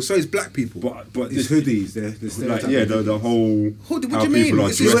black people. So is black people. But It's this, hoodies. They're like, stereotype. the whole What do how you mean? people are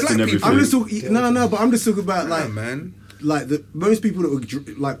It's dressed black and people. everything. I'm just talking. No, but I'm just talking about Nah, like man. like the most people that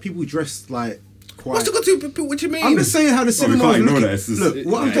were like people dressed like quite. What's it got to do with what do you mean? I'm just saying how the we cinema. can't ignore look, that. It's just- look,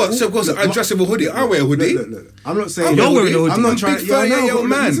 what I'm What? So because I dress in a hoodie, I wear a hoodie. Look. I'm not saying You're wearing a hoodie. I'm I'm not trying. big Yeah, I know, 38-year-old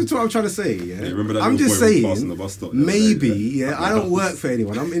but man. listen to what I'm trying to say. Yeah, remember that I'm little just boy saying. passing the bus stop the other Maybe, day? yeah. I don't work for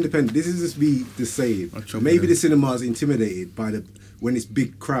anyone. I'm independent. This is just me just saying. chop Maybe it. the cinema is intimidated by when it's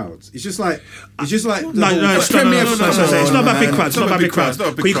big crowds. It's just like the No, whole- it's not about big crowds. It's not about big crowds. It's not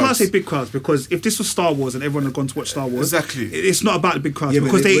about big But you can't crowds. say big crowds because if this was Star Wars and everyone had gone to watch Star Wars, Exactly. it's not about the big crowds Yeah, but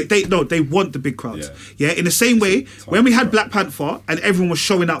because they- they want the big crowds. Yeah, in the same way when we had Black Panther and everyone was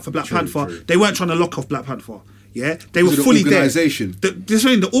showing out for Black Panther, they weren't trying to lock off Black Panther. Yeah, they were Was it the fully there. organisation?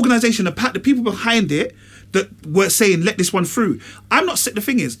 The organisation, the people behind it that were saying let this one through. I'm not saying the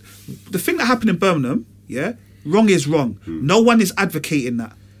thing is, the thing that happened in Birmingham. Yeah, wrong is wrong. No one is advocating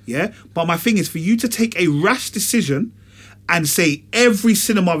that. Yeah, but my thing is for you to take a rash decision and say every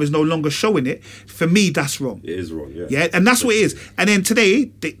cinema is no longer showing it. For me, that's wrong. It is wrong, yeah. Yeah, and that's what it is. And then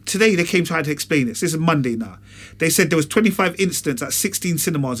today they came trying to explain this. This is Monday now. They said there was 25 incidents at 16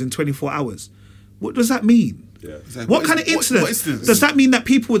 cinemas in 24 hours. What does that mean? Yeah. Exactly. What kind of incidents? What incidents? Does that mean that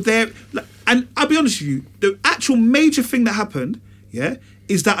people were there? And I'll be honest with you, the actual major thing that happened,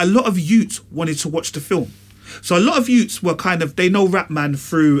 is that a lot of youths wanted to watch the film. So a lot of youths were they know Rapman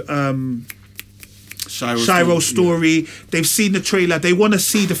through Shiro's story. They've seen the trailer. They want to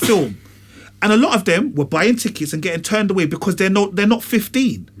see the film, and a lot of them were buying tickets and getting turned away because they're not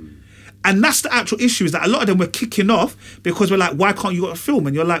 15. And that's the actual issue, is that a lot of them were kicking off because we're like, why can't you go to film?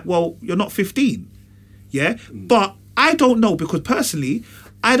 And you're like, well, you're not 15. Yeah. But I don't know, because personally,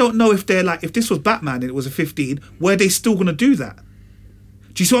 I don't know if they're like, if this was Batman and it was a 15, were they still going to do that?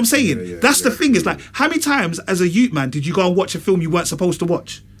 Do you see what I'm saying? That's the thing, is like, how many times as a youth man did you go and watch a film you weren't supposed to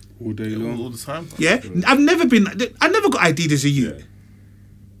watch? All day long. all the time. Yeah. I never got ID'd as a youth.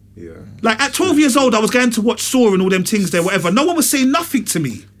 Yeah. Like at 12 years old, I was going to watch Saw and all them things there, whatever. No one was saying nothing to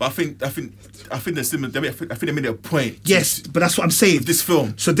me. But I think the cinema. I think they made it a point. Yes, but that's what I'm saying. This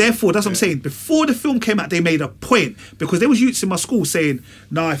film. So therefore, that's what I'm saying. Before the film came out, they made a point because there was youths in my school saying,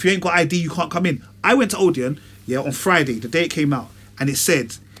 "Nah, if you ain't got ID, you can't come in." I went to Odeon, on Friday, the day it came out, and it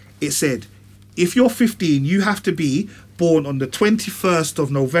said, if you're 15, you have to be born on the 21st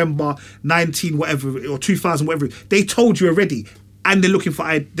of November, 19 whatever or 2000 whatever. They told you already. And they're looking for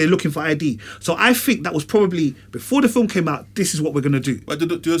ID. So I think that was probably before the film came out. This is what we're gonna do. But do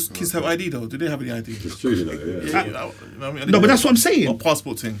those kids have ID though? Do they have any ID? It's true, you know. Yeah. No, but that's what I'm saying. Or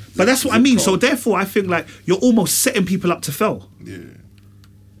passport thing. But that's what I mean. So therefore, I think like you're almost setting people up to fail. Yeah.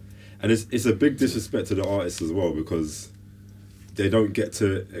 And it's a big disrespect to the artists as well because they don't get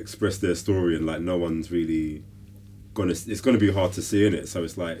to express their story and like no one's really it's gonna be hard to see in it. So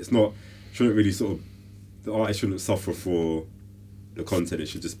it's like shouldn't really sort of the artist shouldn't suffer for the content. It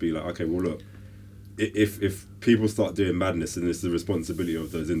should just be like, okay, well look, if people start doing madness, then it's the responsibility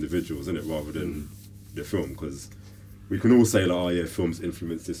of those individuals, isn't it, rather than the film? Because we can all say like, oh yeah, films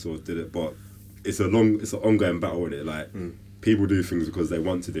influenced this or did it, but it's an ongoing battle, isn't it? Like people do things because they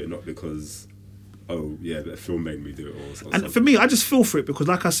want to do it, not because oh yeah, the film made me do it or something. And for me, I just feel for it because,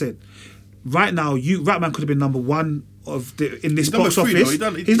 like I said, right now, Ratman could have been number one in this box office.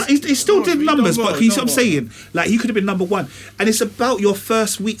 He still did numbers, but you see what I'm saying? Like he could have been number one. And it's about your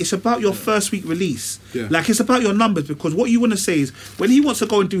first week. It's about your first week release. Yeah. Like it's about your numbers because what you want to say is when he wants to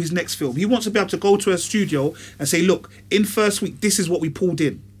go and do his next film, he wants to be able to go to a studio and say, look, in first week, this is what we pulled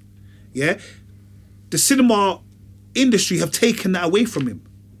in. Yeah, the cinema industry have taken that away from him.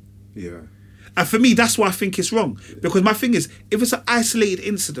 Yeah. And for me, that's why I think it's wrong. Because my thing is, if it's an isolated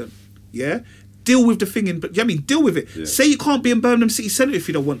incident, deal with the thing deal with it. Yeah. Say you can't be in Birmingham City Centre if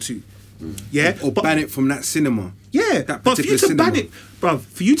you don't want to. Or ban it from that cinema. Yeah, That but for you particular to ban cinema. it, bruv,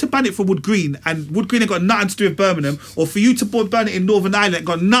 for you to ban it for Wood Green, and Wood Green ain't got nothing to do with Birmingham, or for you to ban it in Northern Ireland, ain't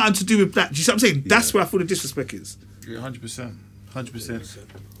got nothing to do with that. Do you see what I'm saying? That's where I feel the disrespect is. Yeah, 100%.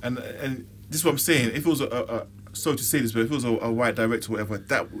 And this is what I'm saying. If it was sorry to say this, but if it was a white director or whatever,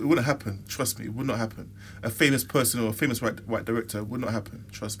 that it wouldn't happen. Trust me, it would not happen. A famous person or a famous white director would not happen.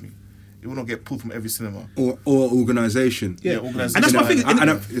 Trust me. It will not get pulled from every cinema. Or organisation. Yeah, organisation. and that's my thing.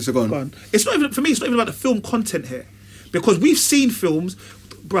 It's a gone. It's not even for me. It's not even about the film content here, because we've seen films,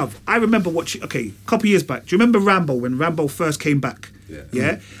 bruv. I remember watching. Okay, a couple of years back. Do you remember Rambo when Rambo first came back?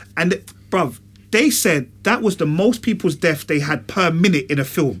 Yeah. And bruv, they said that was the most people's death they had per minute in a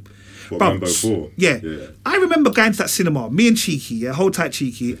film. What, Bruv, Rambo 4? Yeah. I remember going to that cinema, me and Cheeky, Hold Tight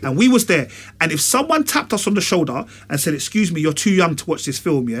Cheeky, and we was there. And if someone tapped us on the shoulder and said, "Excuse me, you're too young to watch this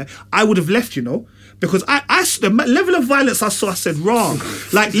film," I would have left, because the level of violence I saw, I said, "Raw."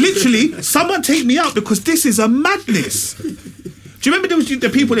 Like literally, someone take me out because this is a madness. Do you remember there was the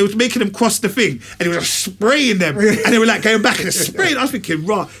people, they was making them cross the thing and they were just spraying them and they were like going back and spraying. I was thinking,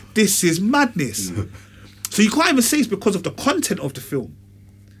 raw, this is madness. So you can't even say it's because of the content of the film.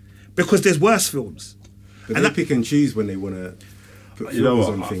 Because there's worse films. But And they that- pick and choose when they want to put You know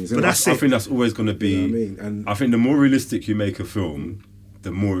films what? on things. But innit? that's I it. think that's always going to be. You know what I mean? And- I think the more realistic you make a film,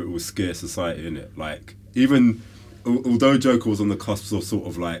 the more it will scare society, innit? Like, even although Joker was on the cusp of sort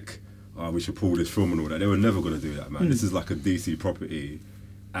of like, we should pull this film and all that, they were never going to do that, man. This is like a DC property,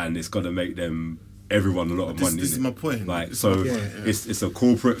 and it's going to make everyone a lot of money. This is innit? my point. Like, This is so my point, it's a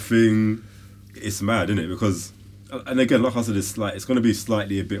corporate thing. It's mad, innit? Because, and again, like I said, it's going to be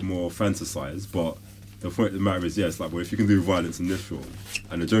slightly a bit more fantasized, but the point of the matter is, it's like, well, if you can do violence in this film,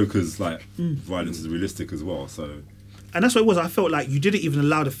 and the Joker's like violence is realistic as well, so. And that's what it was. I felt like you didn't even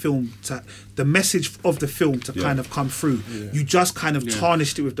allow the message of the film to kind of come through. You just kind of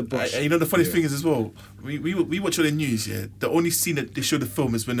tarnished it with the brush. And the funny thing is as well, we watch all the news, the only scene that they show the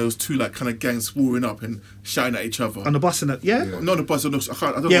film is when there was two like kind of gangs warring up and shouting at each other. On the bus and that, Not on the bus, I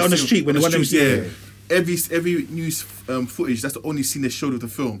don't know. Yeah, on the street, when on the one of them- streets, Every news footage, that's the only scene they showed of the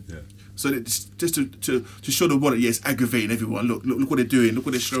film. Yeah. So that just to show the world that it's aggravating everyone. Look what they're doing. Look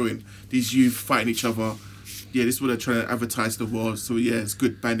what they're showing. These youth fighting each other. Yeah, this is what they're trying to advertise to the world. So it's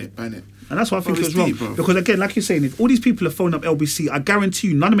good. Ban it. And that's why I think Bro, it was it's wrong. deep, bro. Because again, like you're saying, if all these people have phoned up LBC, I guarantee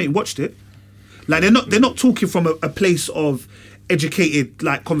you, none of them ain't watched it. Like they're not talking from a place of educated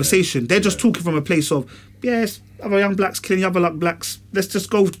like conversation. They're just talking from a place of other young blacks killing other blacks. Let's just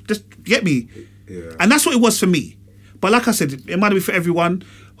go. Just get me. Yeah. And that's what it was for me. But like I said, it might not be for everyone.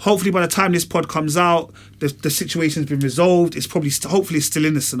 Hopefully, by the time this pod comes out, the situation's been resolved. It's probably hopefully it's still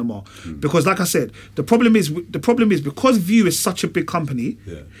in the cinema because, like I said, the problem is because View is such a big company.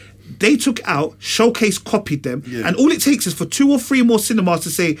 They took it out, Showcase copied them, and all it takes is for 2 or 3 more cinemas to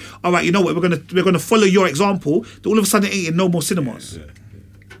say, "All right, you know what? We're gonna follow your example." That all of a sudden, it ain't in no more cinemas.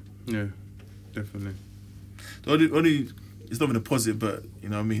 Yeah, definitely. The only it's not even a positive, but you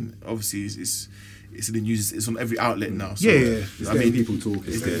know what I mean. Obviously, it's in the news. It's on every outlet now. So, Yeah. It's I getting mean, people talking.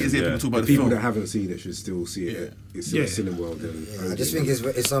 It's getting people talk about the People film. that haven't seen it should still see it. It's still Yeah. a cinema world. I just think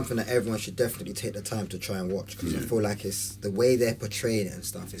it's something that everyone should definitely take the time to try and watch, because I feel like it's the way they're portraying it and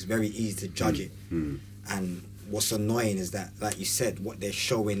stuff. It's very easy to judge it, and what's annoying is that, like you said, what they're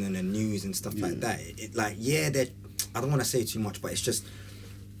showing in the news and stuff like that. They're. I don't want to say too much, but it's just.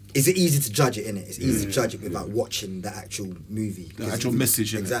 Is it easy to judge it, innit? It's easy to judge it without watching the actual movie. The actual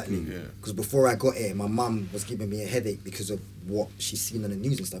message, innit? Exactly. Because before I got here, my mum was giving me a headache because of what she's seen on the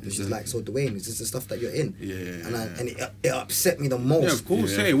news and stuff. And she's like, so Dwayne, is this the stuff that you're in? And it upset me the most. Yeah, of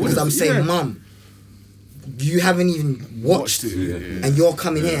course. Yeah. Yeah. Because I'm saying, Mum, you haven't even watched it. And you're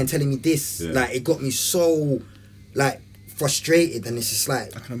coming here and telling me this. Yeah. Like, it got me so, like, frustrated. And it's just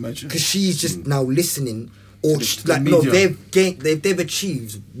like... I can imagine. Because she's just now listening... Or the media. they've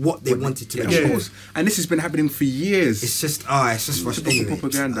achieved what they wanted to Yeah, achieve. of course. And this has been happening for years. It's just frustrating.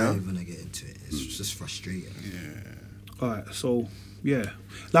 propaganda. I don't even want to get into it. It's just frustrating. Alright, so yeah.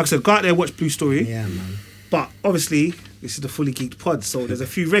 Like I said, go out there, watch Blue Story. Yeah, man. But obviously, this is the Fully Geeked pod, so there's a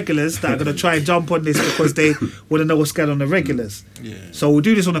few regulars that are going to try and jump on this because they want to know what's going on the regulars. Yeah. So we'll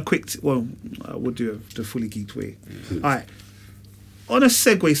do this on a quick... we'll do it the Fully Geeked way. Alright. On a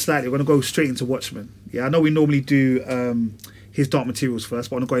segue slightly, we're going to go straight into Watchmen. Yeah, I know we normally do his Dark Materials first,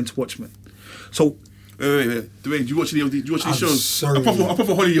 but I'm going to go into Watchmen. So... Wait. Dwayne, do you watch any shows? Sorry. Apart from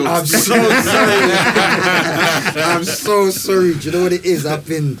Hollyoaks. I'm so sorry. I'm so sorry. Do you know what it is? I've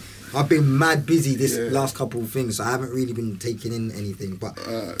been mad busy this last couple of things, so I haven't really been taking in anything. But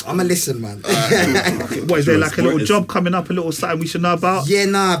I'm a listen, man. What is there, like a little job coming up, a little something we should know about? Yeah,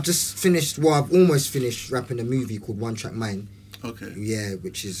 nah, I've just finished. Well, I've almost finished rapping a movie called One Track Mind. Okay. Yeah,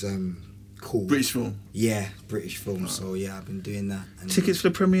 which is cool. British film. Yeah, British film. So yeah, I've been doing that. And Tickets for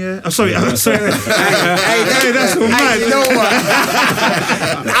the premiere? Oh, sorry. sorry. hey, that's all mad. You know what?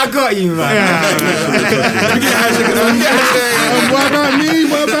 I got you, man. What about me?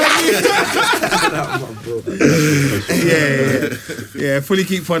 Yeah. Fully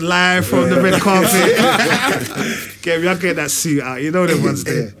Geeked pod live from the red carpet. Y'all get that suit out. You know them ones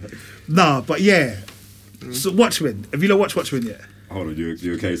there. Nah, but yeah. So Watchmen. Have you not watched Watchmen yet? Hold on,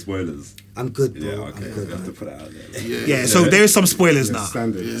 you okay? Spoilers? I'm good, bro. Yeah, okay. I'm good, You have to man. put it out there. Yeah. So there is some spoilers now.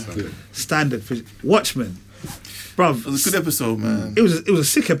 Standard. Standard for Watchmen. Bruv, It was a good episode, man. it was a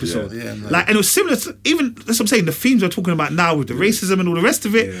sick episode. Yeah, man. Like, and it was similar to, even that's what I'm saying, the themes we're talking about now with the racism and all the rest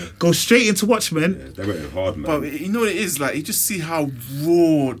of it go straight into Watchmen. Yeah, they went in hard, man. But you know what it is? Like, you just see how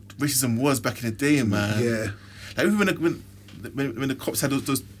raw racism was back in the day, man. Yeah. Like, even when the cops had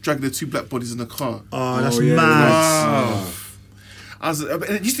those dragging the two black bodies in the car. Oh, that's yeah. mad. Wow. I was, and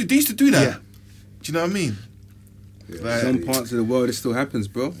they used to do that. Yeah. Do you know what I mean? Like, Some parts of the world it still happens,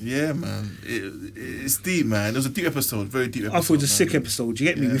 bro. yeah, man. It's deep, man. It was a deep episode, very deep episode. I thought it was a man. sick episode. You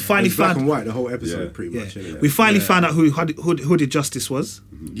get me? Yeah. We finally It's black found. and white, the whole episode, Yeah. pretty much. Yeah. Anyway. We finally found out who Hooded Justice was.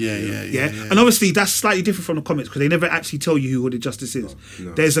 Yeah. And obviously that's slightly different from the comics because they never actually tell you who Hooded Justice is.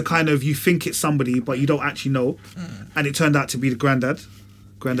 No. There's a kind of, you think it's somebody, but you don't actually know. And it turned out to be the Granddad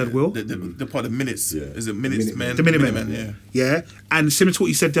Will. The part of Minutes. Yeah. Is it Minutes, man? The Minutemen. Yeah. Yeah. And similar to what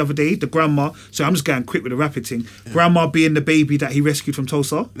you said the other day, the grandma. So I'm just going quick with the rapid thing. Grandma being the baby that he rescued from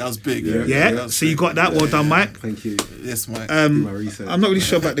Tulsa. That was big. Yeah. That was So you big. got that. Well done, Mike. Thank you. Yes, Mike. my research. I'm not really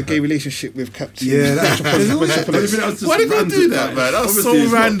sure about the gay relationship with Captain. Yeah, that's Why did they do that, man? That was so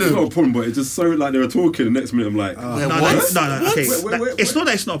random. It's not a problem, but it's just so like they were talking. The next minute, I'm like, No, What? no. Okay, Wait. it's not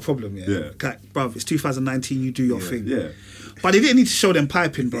that it's not a problem. Yeah, Yeah. Okay, bruv, it's 2019. You do your thing. yeah. But they didn't need to show them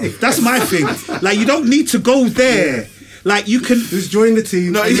piping, bro. That's my thing. Like, you don't need to go there. Like, you can. Just join the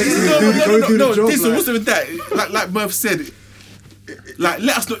team. No, and next thing you do the job, This like- wasn't with that. Like Murph said, like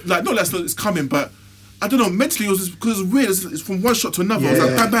let us know. Like not let us know it's coming, but I don't know. Mentally, it was just, because it's weird. It's from one shot to another. I was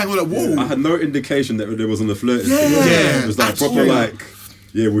like bang bang. I was like whoa. I had no indication that there was on the flirt. Yeah. It was like proper Absolutely. like,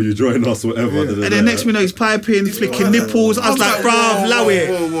 yeah, will you join us, whatever. And then next minute he's piping, flicking nipples. I was like, bruv, allow it.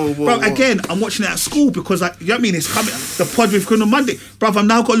 Bruv, again, I'm watching it at school because, like, you know what I mean? It's coming, the pod with Criminal Monday. Bruv, I've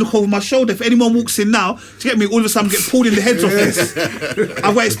now got to look over my shoulder. If anyone walks in now, do you get me? All of a sudden, I'm getting pulled in the heads office.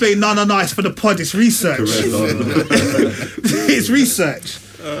 I've got to explain, no, it's for the pod, it's research. It's research.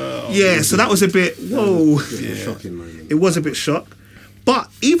 Yeah, so that was a bit, whoa. Shocking moment. It was a bit shock. But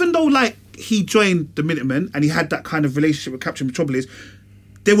even though, like, he joined the Minutemen and he had that kind of relationship with Captain Metropolis,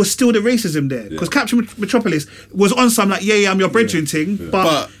 there was still the racism there. Because Captain Metropolis was on some, like, I'm your brethren thing.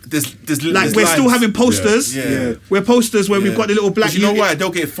 But there's like, there's we're still lines. having posters. Yeah. We're posters where we've got the little black... But you know why?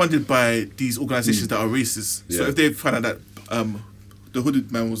 They'll get funded by these organisations that are racist. So Yeah. if they find out that the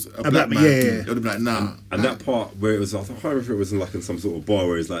hooded man was a black black man, man, yeah. they would have been like, nah. And that part where it was, I can't remember if it was in like in some sort of bar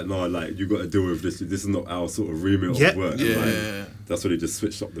where it's like, no, like you got to deal with this. This is not our sort of remit Yeah. of work. Yeah. And, like, that's when he just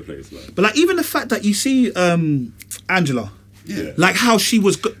switched up the place. Like, But like even the fact that you see Angela, Yeah. like how she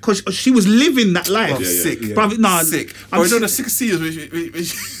was, because she was living that life. Bruv, sick. yeah. Bruv, nah, Sick. I'm Or you know s- the sick scenes when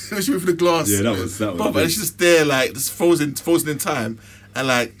she went through the glass. Yeah, that was Bruv, big. and she's just there like just frozen in time, and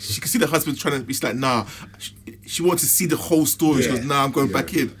like she could see the husband trying to be like, nah. She wanted to see the whole story. She Yeah. goes, nah, I'm going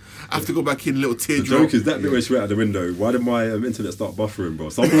back in. I have to go back in. Little the teardrop. joke is that bit where she went out the window. Why did my internet start buffering, bro?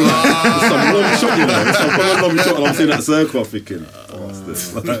 Some long shot, you know. Some long shot, and I'm seeing that circle. I'm thinking, what's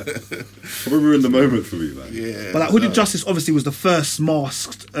this? Like, probably ruined the moment for me, man. Yeah. But like Hooded Justice obviously was the first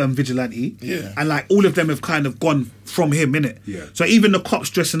masked vigilante. Yeah. And like all of them have kind of gone from him, innit? Yeah. So even the cops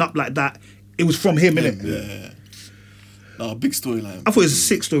dressing up like that, it was from him, innit? Yeah. No, big storyline. I thought it was a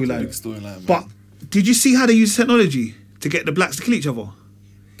sick storyline. Big storyline, man. But did you see how they use technology to get the blacks to kill each other?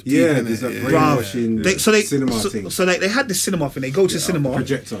 Yeah, there's that Yeah. brainwashing Bruv, cinema thing. So they had this cinema thing. They go to the cinema,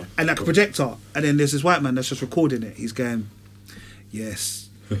 projector. and like a projector, and then there's this white man that's just recording it. He's going, "Yes,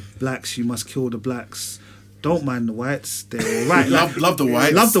 blacks, you must kill the blacks. Don't mind the whites. They're all right. Love the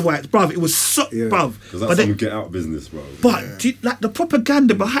whites. Love the whites, bruv. It was so, Yeah. bruv. Because But that's they- some get out business, bro. But do you, like the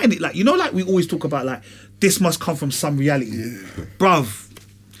propaganda behind it, like you know, like we always talk about, like this must come from some reality, bruv.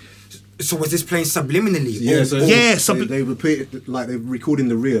 So was this playing subliminally? Yeah, so Yeah, they repeat it like they're recording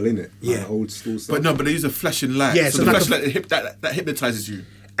the reel, innit? Yeah. Like old school stuff. But no, but they use a flashing light. Yeah, so so the like flashlight that hypnotizes you.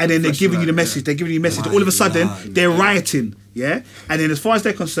 And then they're Flashing giving you the light, message. yeah. They're giving you a message. My All of a sudden, life. they're rioting. Yeah. And then as far as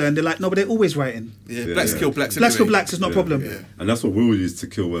they're concerned, they're like, no, but they're always rioting. Yeah, blacks kill blacks. Blacks kill anyway. blacks is not a problem. Yeah. And that's what Will used to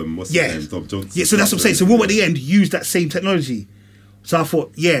kill what's Yeah. his name, Dom Johnson. Yeah, so that's what I'm saying. So Will at the end used that same technology. So I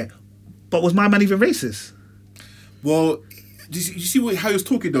thought, yeah, but was my man even racist? Well, you see how he was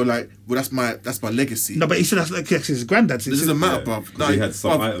talking though? Like, well, that's my legacy. No, but he said that's like his granddad's. This doesn't matter, Yeah, bruv. 'cause he had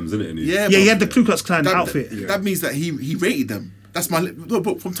some bruv, items in it. Yeah, Yeah, he bruv. had the Ku Klux Klan outfit. That means that he rated them. That's my no,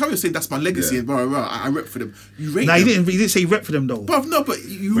 but from time you're saying that's my legacy Yeah. and blah, blah, blah, I rep for them. You rate No, them. he didn't say he rep for them though. Bruv, no, but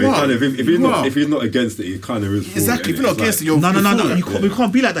you But he are. kind of, if You are. he's not against it, he kind of is. for it, Exactly. If innit? you're not It's against like- it, you're No. for You it. can't, we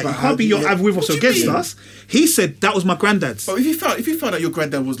can't be like that. But You how can't be do you're you- either with us what or do you against mean? us. He said that was my granddad's. But if you found out your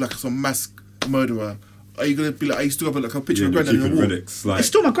granddad was like some mass murderer, are you gonna be like? Are you still gonna have like a picture Yeah, of you're granddad on keeping your wall? relics. Like, It's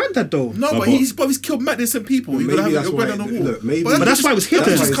still my granddad though. No, No, but but- he's killed mad innocent people. You're Maybe gonna have that's your granddad why- on the wall. look, maybe- But that's why it was hidden.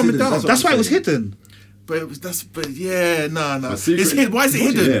 That's just That's coming why down. it's That's why it was saying. hidden. But yeah, nah. But It's secret- hidden. Why is it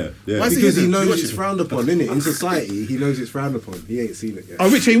hidden? Yeah, yeah. Why is it because he hidden? knows Watch it's it. frowned upon, innit? In society, he knows it's frowned upon. He ain't seen it yet. Oh,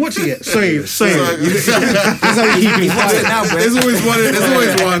 Rich, are you watching it? Sorry. That's how he keep his quiet now, bro. There's always one. There's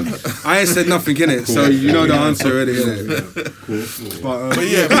always one. I ain't said nothing in it, so you know the answer already. innit? But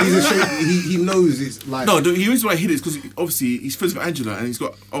yeah, but he's ashamed. He knows it's like No, the reason why I hid it is because obviously he's friends with Angela and he's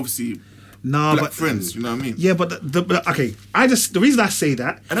got obviously Nah, black but friends. You know what I mean? yeah, but okay. The reason I say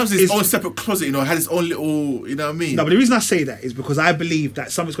that And that was his is- own separate closet. You know, had his own little. You know what I mean? No, but the reason I say that is because I believe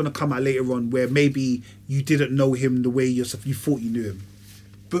that something's going to come out later on where maybe you didn't know him the way you thought you knew him.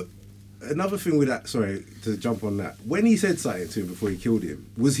 But another thing with that, sorry to jump on that. When he said something to him before he killed him,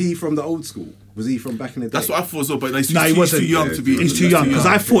 was he from the old school? Was he from back in the day? That's what I thought as well. But he's, No, he he's wasn't. too young Yeah, to be. He's too young because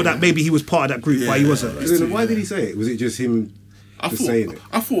I thought that maybe he was part of that group, but he Yeah. wasn't. So then why did he say it? Was it just him just saying it?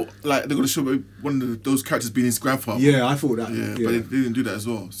 I thought like they're gonna show one of those characters being his grandfather. Yeah, I thought that. Yeah, Yeah, but they didn't do that as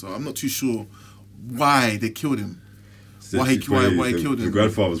well. So I'm not too sure why they killed him. Why he the killed him. The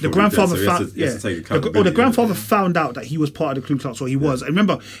grandfather was The probably grandfather dead, so found, he has to take the accountability. grandfather found out that he was part of the Ku Klux, or he was. And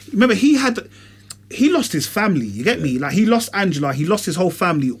remember, he lost his family. You get me? Like he lost Angela, he lost his whole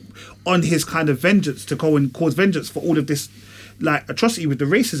family on his kind of vengeance to go and cause vengeance for all of this, like atrocity with the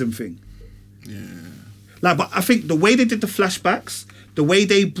racism thing. Yeah. Like, but I think the way they did the flashbacks, the way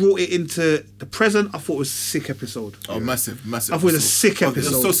they brought it into the present, I thought it was a sick episode. Oh, massive. I thought it was a sick It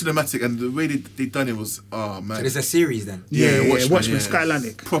episode. was so cinematic, and the way they done it was, oh man. So there's a series then. Yeah, Watchmen, yeah. Sky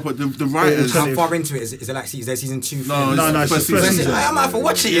Atlantic. Proper the writers. How How far into it is it? Like is there season 2? No, No, it's the first season. I might have to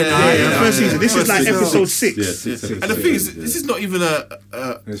watch it. You know? Yeah, first season. This is First like season. episode 6. Yeah, six And the episodes. thing is, this is not even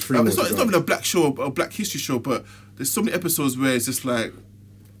There's three it's more not to go. even a black show, a black history show, but there's so many episodes where it's just like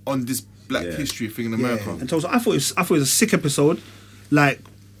on this black Yeah. history thing in America. And so I thought it was a sick episode. Like,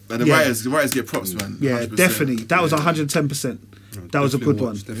 And the yeah. writers get props, man. Yeah, 100%. definitely. That was 110%. That was a good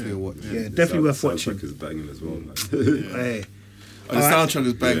one. Definitely a watch. Yeah, definitely worth watching. Soundtrack is banging as well. Like. Hey, And the soundtrack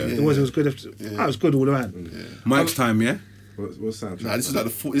is bang. Yeah. Yeah. it was good. That was good all around. Mike's time, yeah. What soundtrack? Nah, this was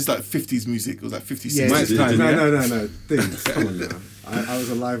like it's like 50s music. It was like 50s. Yeah. 60s. Mike's time, yeah. No. Things. Come on now. I was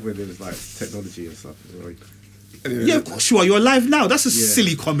alive when there was like technology and stuff. Like, Yeah, of course you are. You're alive now. That's a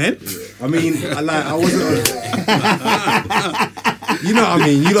silly comment. I mean, I wasn't. You know what I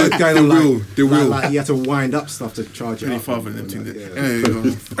mean? You lot going The on will, like, the will. like you had to wind up stuff to charge it Any up. father and them thing Like, there. yeah.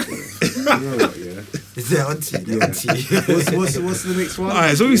 Anyway, You know what, yeah. Is there auntie? The auntie. What's the next one? All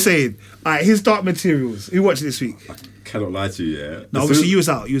right, so what are we saying? All right, his Dark Materials. Who watched it this week? Cannot lie to you, yeah. No, As obviously soon- you was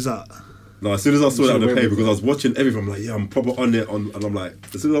out. You was out. No, as soon as I saw that on the Sure, paper, when- because I was watching everything, I'm like, yeah, I'm proper on it, and I'm like,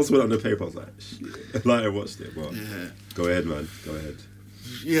 as soon as I saw that on the paper, I was like, shit. Like, I watched it, but go ahead, man, go ahead.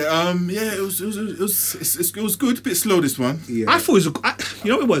 Yeah, it was good. A bit slow, this one. Yeah. I thought it was. You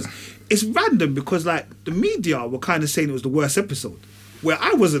know what it was? It's random because like the media were kind of saying it was the worst episode, where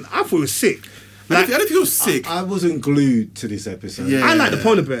I wasn't. I thought it was sick. I Like don't think it was sick. I wasn't glued to this episode. Yeah. I like the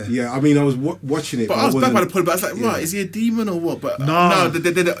polar bear. Yeah, I mean, I was watching it, But I was back wasn't- by the point, but I was like, yeah. right, is he a demon or what? But No. no,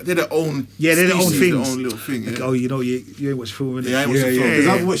 they're their own. Yeah, they're their own species, things. Their own little thing. Yeah. Oh, you know, you ain't watched film, innit? Yeah, I ain't watched Yeah, the yeah, film. because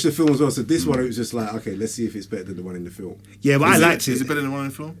Yeah. I've watched the film as well. So this one, it was just like, okay, let's see if it's better than the one in the film. Yeah, but I liked Is it. it better than the one in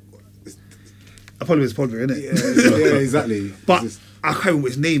the film? Polar bear's polar bear, innit? Yeah, exactly. But It's just I can't remember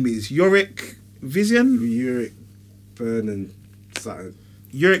what his name is. Yorick Vision, Uric Byrne and something.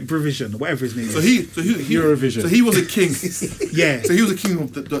 Yorick Brivision, whatever his name is. So he Eurovision. So he was a king. Yeah. So he was a king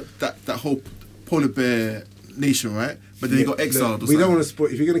of that whole polar bear nation, right? But then he got exiled. Look, or we don't something. want to spoil.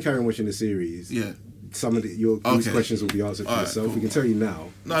 If you're going to carry on watching the series, Yeah. some of these Okay. questions will be answered for Alright, yourself. cool. We can tell you now.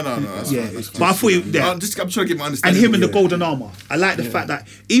 No. That's Yeah. fine. That's fine. But I thought he, yeah. I'm trying to get my And understanding. him in the Yeah. golden armor. I like the fact that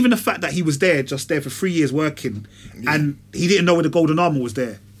even the fact that he was there, just there for 3 years working, and he didn't know where the golden armor was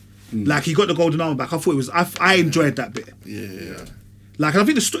there. Like he got the golden armor back. I thought it was. I enjoyed that bit. Yeah. Like I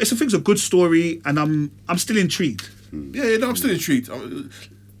think it's a good story, and I'm still intrigued. Yeah, no, I'm still intrigued.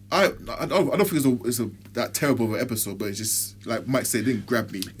 I don't think it's that terrible of an episode, but it's just like Mike said, it didn't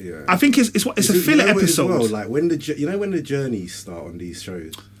grab me. Yeah. I think it's a filler You know what as episode. well, like when when the journeys start on these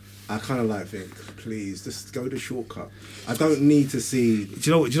shows, I kind of like think, please just go the shortcut. I don't need to see.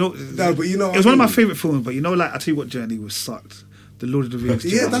 Do you know? No, but you know what it was I one of my mean. favorite films. But you know, like I tell you what, Journey was sucked. The Lord of the Rings.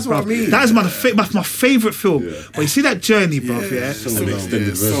 Yeah, that's what I mean. That is my favorite film. Yeah. But you see that Journey, bruv, yeah. An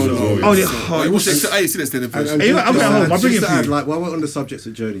extended version so as long. well. Oh, yeah. yeah. I watched it. I ain't seen the extended version. And Hey, I'm at home, I'll bring it just to for add, you. like, while we're on the subject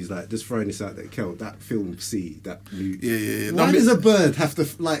of journeys, like, just throwing this out there, Kel, that film C, that new. Yeah. Why No, I mean- does a bird have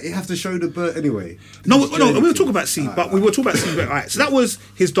to show the bird anyway? No, It's no, journey we were thing. talking about Seed, Alright, but we were talking about Seed. All right, so that was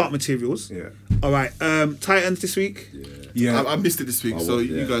his Dark Materials. Yeah. All right, Titans this week. Yeah. I missed it this week, so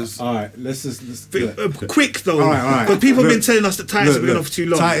you guys. All right, let's. Yeah. Quick though, All right. because people have been Look, telling us that Titans have been off too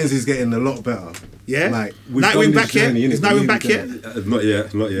long. Titans is getting a lot better. Yeah? Like, we've Nightwing done this back yet? journey, innit? Is We're Nightwing really back yet? done. Not yet.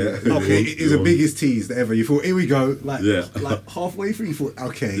 Okay, It was the biggest tease that ever. You thought, here we go. Like, Yeah. like halfway through, you thought,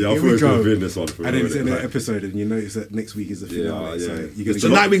 okay, Yeah, I here thought we it was gonna go. be in this one for And then a it's in minute, the like- episode, and you notice that next week is the finale. Yeah, So yeah. you're gonna So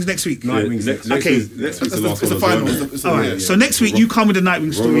get- Nightwing's next week. Nightwing's next Okay. week's the last It's one a as final. well. It's a- All right, yeah. so next week you come with the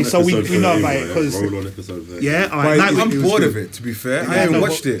Nightwing story, Roll on so we episode know 13, about it man. because Roll on episode 13. yeah, all But right. it- Nightwing. I'm was bored good. of it, to be fair. Yeah, I haven't no,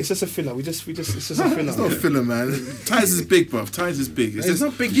 watched but it. It's just a filler. It's just a It's filler. not a filler, man. Titans is big, bro. Titans is big. It's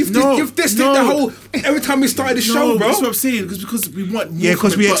not big. You've No, dissed it no. the whole. Every time we started the show, bro. That's what I'm saying. Because we want more. Yeah,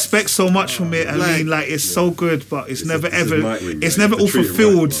 because from we it, but- expect so much from it. I like- mean, like it's so good, but it's never this is ever, Nightwing, it's man. never You all have to treat it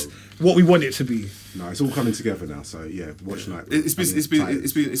fulfilled right, what we want it to be. No, it's all coming together now. So yeah, watch Night. It's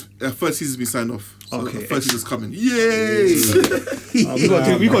been first season's been signed off. So Okay. first season's coming. Yay!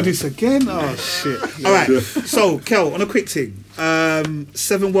 Oh, we gotta do this again. Oh shit! All right. So, Kel, on a quick thing,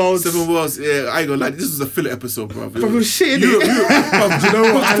 7 Worlds. Seven Worlds. Yeah, I ain't gonna lie. This was a filler episode, bro. Bro, we're shit, innit? Europe, bruv, you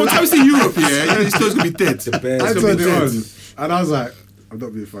know what? From the time you see Europe, yeah, this show's gonna be dead. The Bears. I It's gonna turned be it dead. on, and I was like, I'm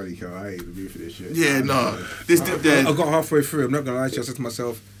not being funny, Kel. I ain't even for this shit. Yeah, no. This, I yeah, got halfway through. I'm not gonna lie to you. I said to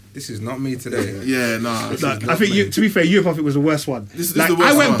myself, "This is not me today." yeah, nah. Like, I think, to be fair, Europe, I think was the worst one. This is Like, the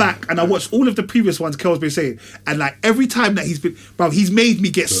worst I went one. back and I watched all of the previous ones Kel's been saying, and like every time that he's been, bro, he's made me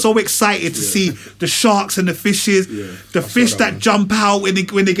get so excited to see the sharks and the fishes, the fish that jump out when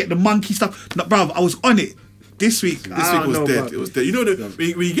they get the monkey stuff. No, bro, I was on it. This week, This I week don't was know, dead. bro. It was dead. You know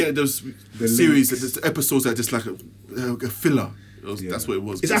when you get those series, those episodes that are just like a filler. That's what it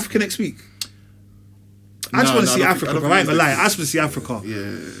was. Is Africa next week? I just No, want to no, see I don't Africa, think- bro. I ain't gonna lie. I just want to see Africa.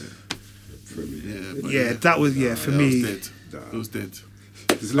 But Yeah, that was for me. It was dead.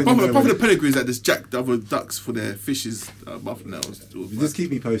 Just let me know Apart from when- the pedigrees that just jack the other ducks for their fishes above now. Just keep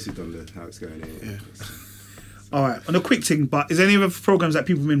me posted on how it's going. Yeah. All right, on a quick thing, but is there any other programs that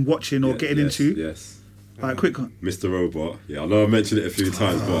people have been watching or getting Yes, into? Yes. All right, quick one. Mr. Robot. Yeah, I know I mentioned it a few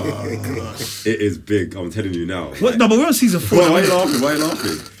times, but it is big. I'm telling you now. What? No, but we're on season 4. Why are you laughing? Why are you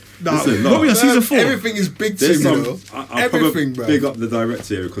laughing? No, Listen, what are we on season 4? Everything is big to There's me, some. though. I'll Everything, probably bro. big up the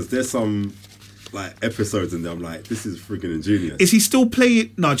director here because there's some like episodes in there. I'm like, this is freaking ingenious. Is he still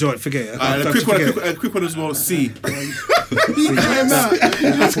playing? No, Joy, forget it. A quick one as well. C. He came out.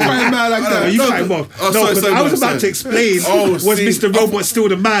 He just came out like No, that. you cut him off. Oh, No, sorry, 'cause sorry, I was no, about sorry. to explain. Oh, was see. Mr. Robot still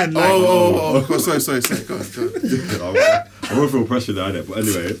the man? Like, Oh, sorry. Go on. I I won't feel pressure now, innit? But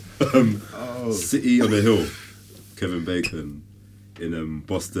anyway, City on the Hill, Kevin Bacon in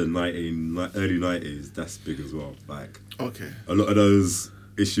Boston, early 90s. That's big as well. Like, Okay. a lot of those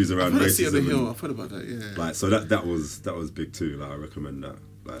issues around I've seen on the racism. hill. I've heard about that. Yeah. Like, so that was big too. Like, I recommend that.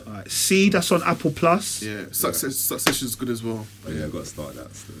 Like, Alright, See, that's on Apple Plus. Yeah. Succession's good as well. but yeah, I've got to start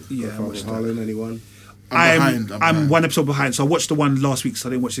that still. Yeah, I Godfather watched that. Harlan, anyone? I'm behind. I'm one episode behind, so I watched the one last week, so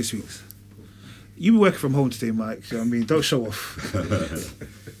I didn't watch this week's. You be working from home today, Mike. You know what I mean? Don't show off.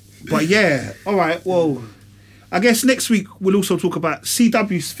 But yeah, all right. Well, I guess next week we'll also talk about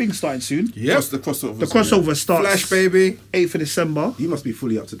CW's thing starting soon. Yep. The crossover. The crossover starts Flash, baby. 8th of December. You must be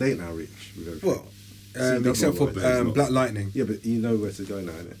fully up to date now, Rich. with everything. Well, CW except for but it's not. Black Lightning. Yeah, but you know where to go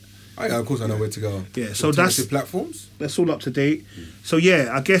now, innit? Oh, yeah, of course I know where to go. Yeah, so Alternative that's platforms. all up to date. So yeah,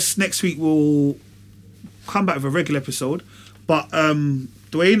 I guess next week we'll come back with a regular episode. But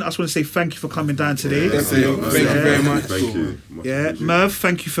Dwayne, I just want to say thank you for coming down today. Thank you very much. Thank you. Much Yeah, appreciated. Merv,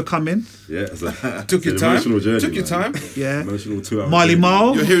 thank you for coming. Yeah, it's a, Took your it's an time. emotional journey, Took your man. time. Yeah, Emotional 2 hours. Marley journey.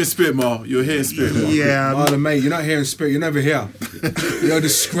 Marl. You're here in spirit, Mar. You're here in spirit, Mar. Yeah. Marlon, mate, you're not here in spirit. You're never here. You're a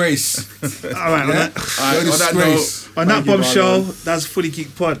disgrace. All right. Yeah? On that, You're a on that disgrace. on that Thank you, bombshell, Marlon. that's Fully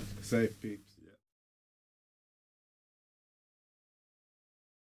Geek Pod. Safe, peeps.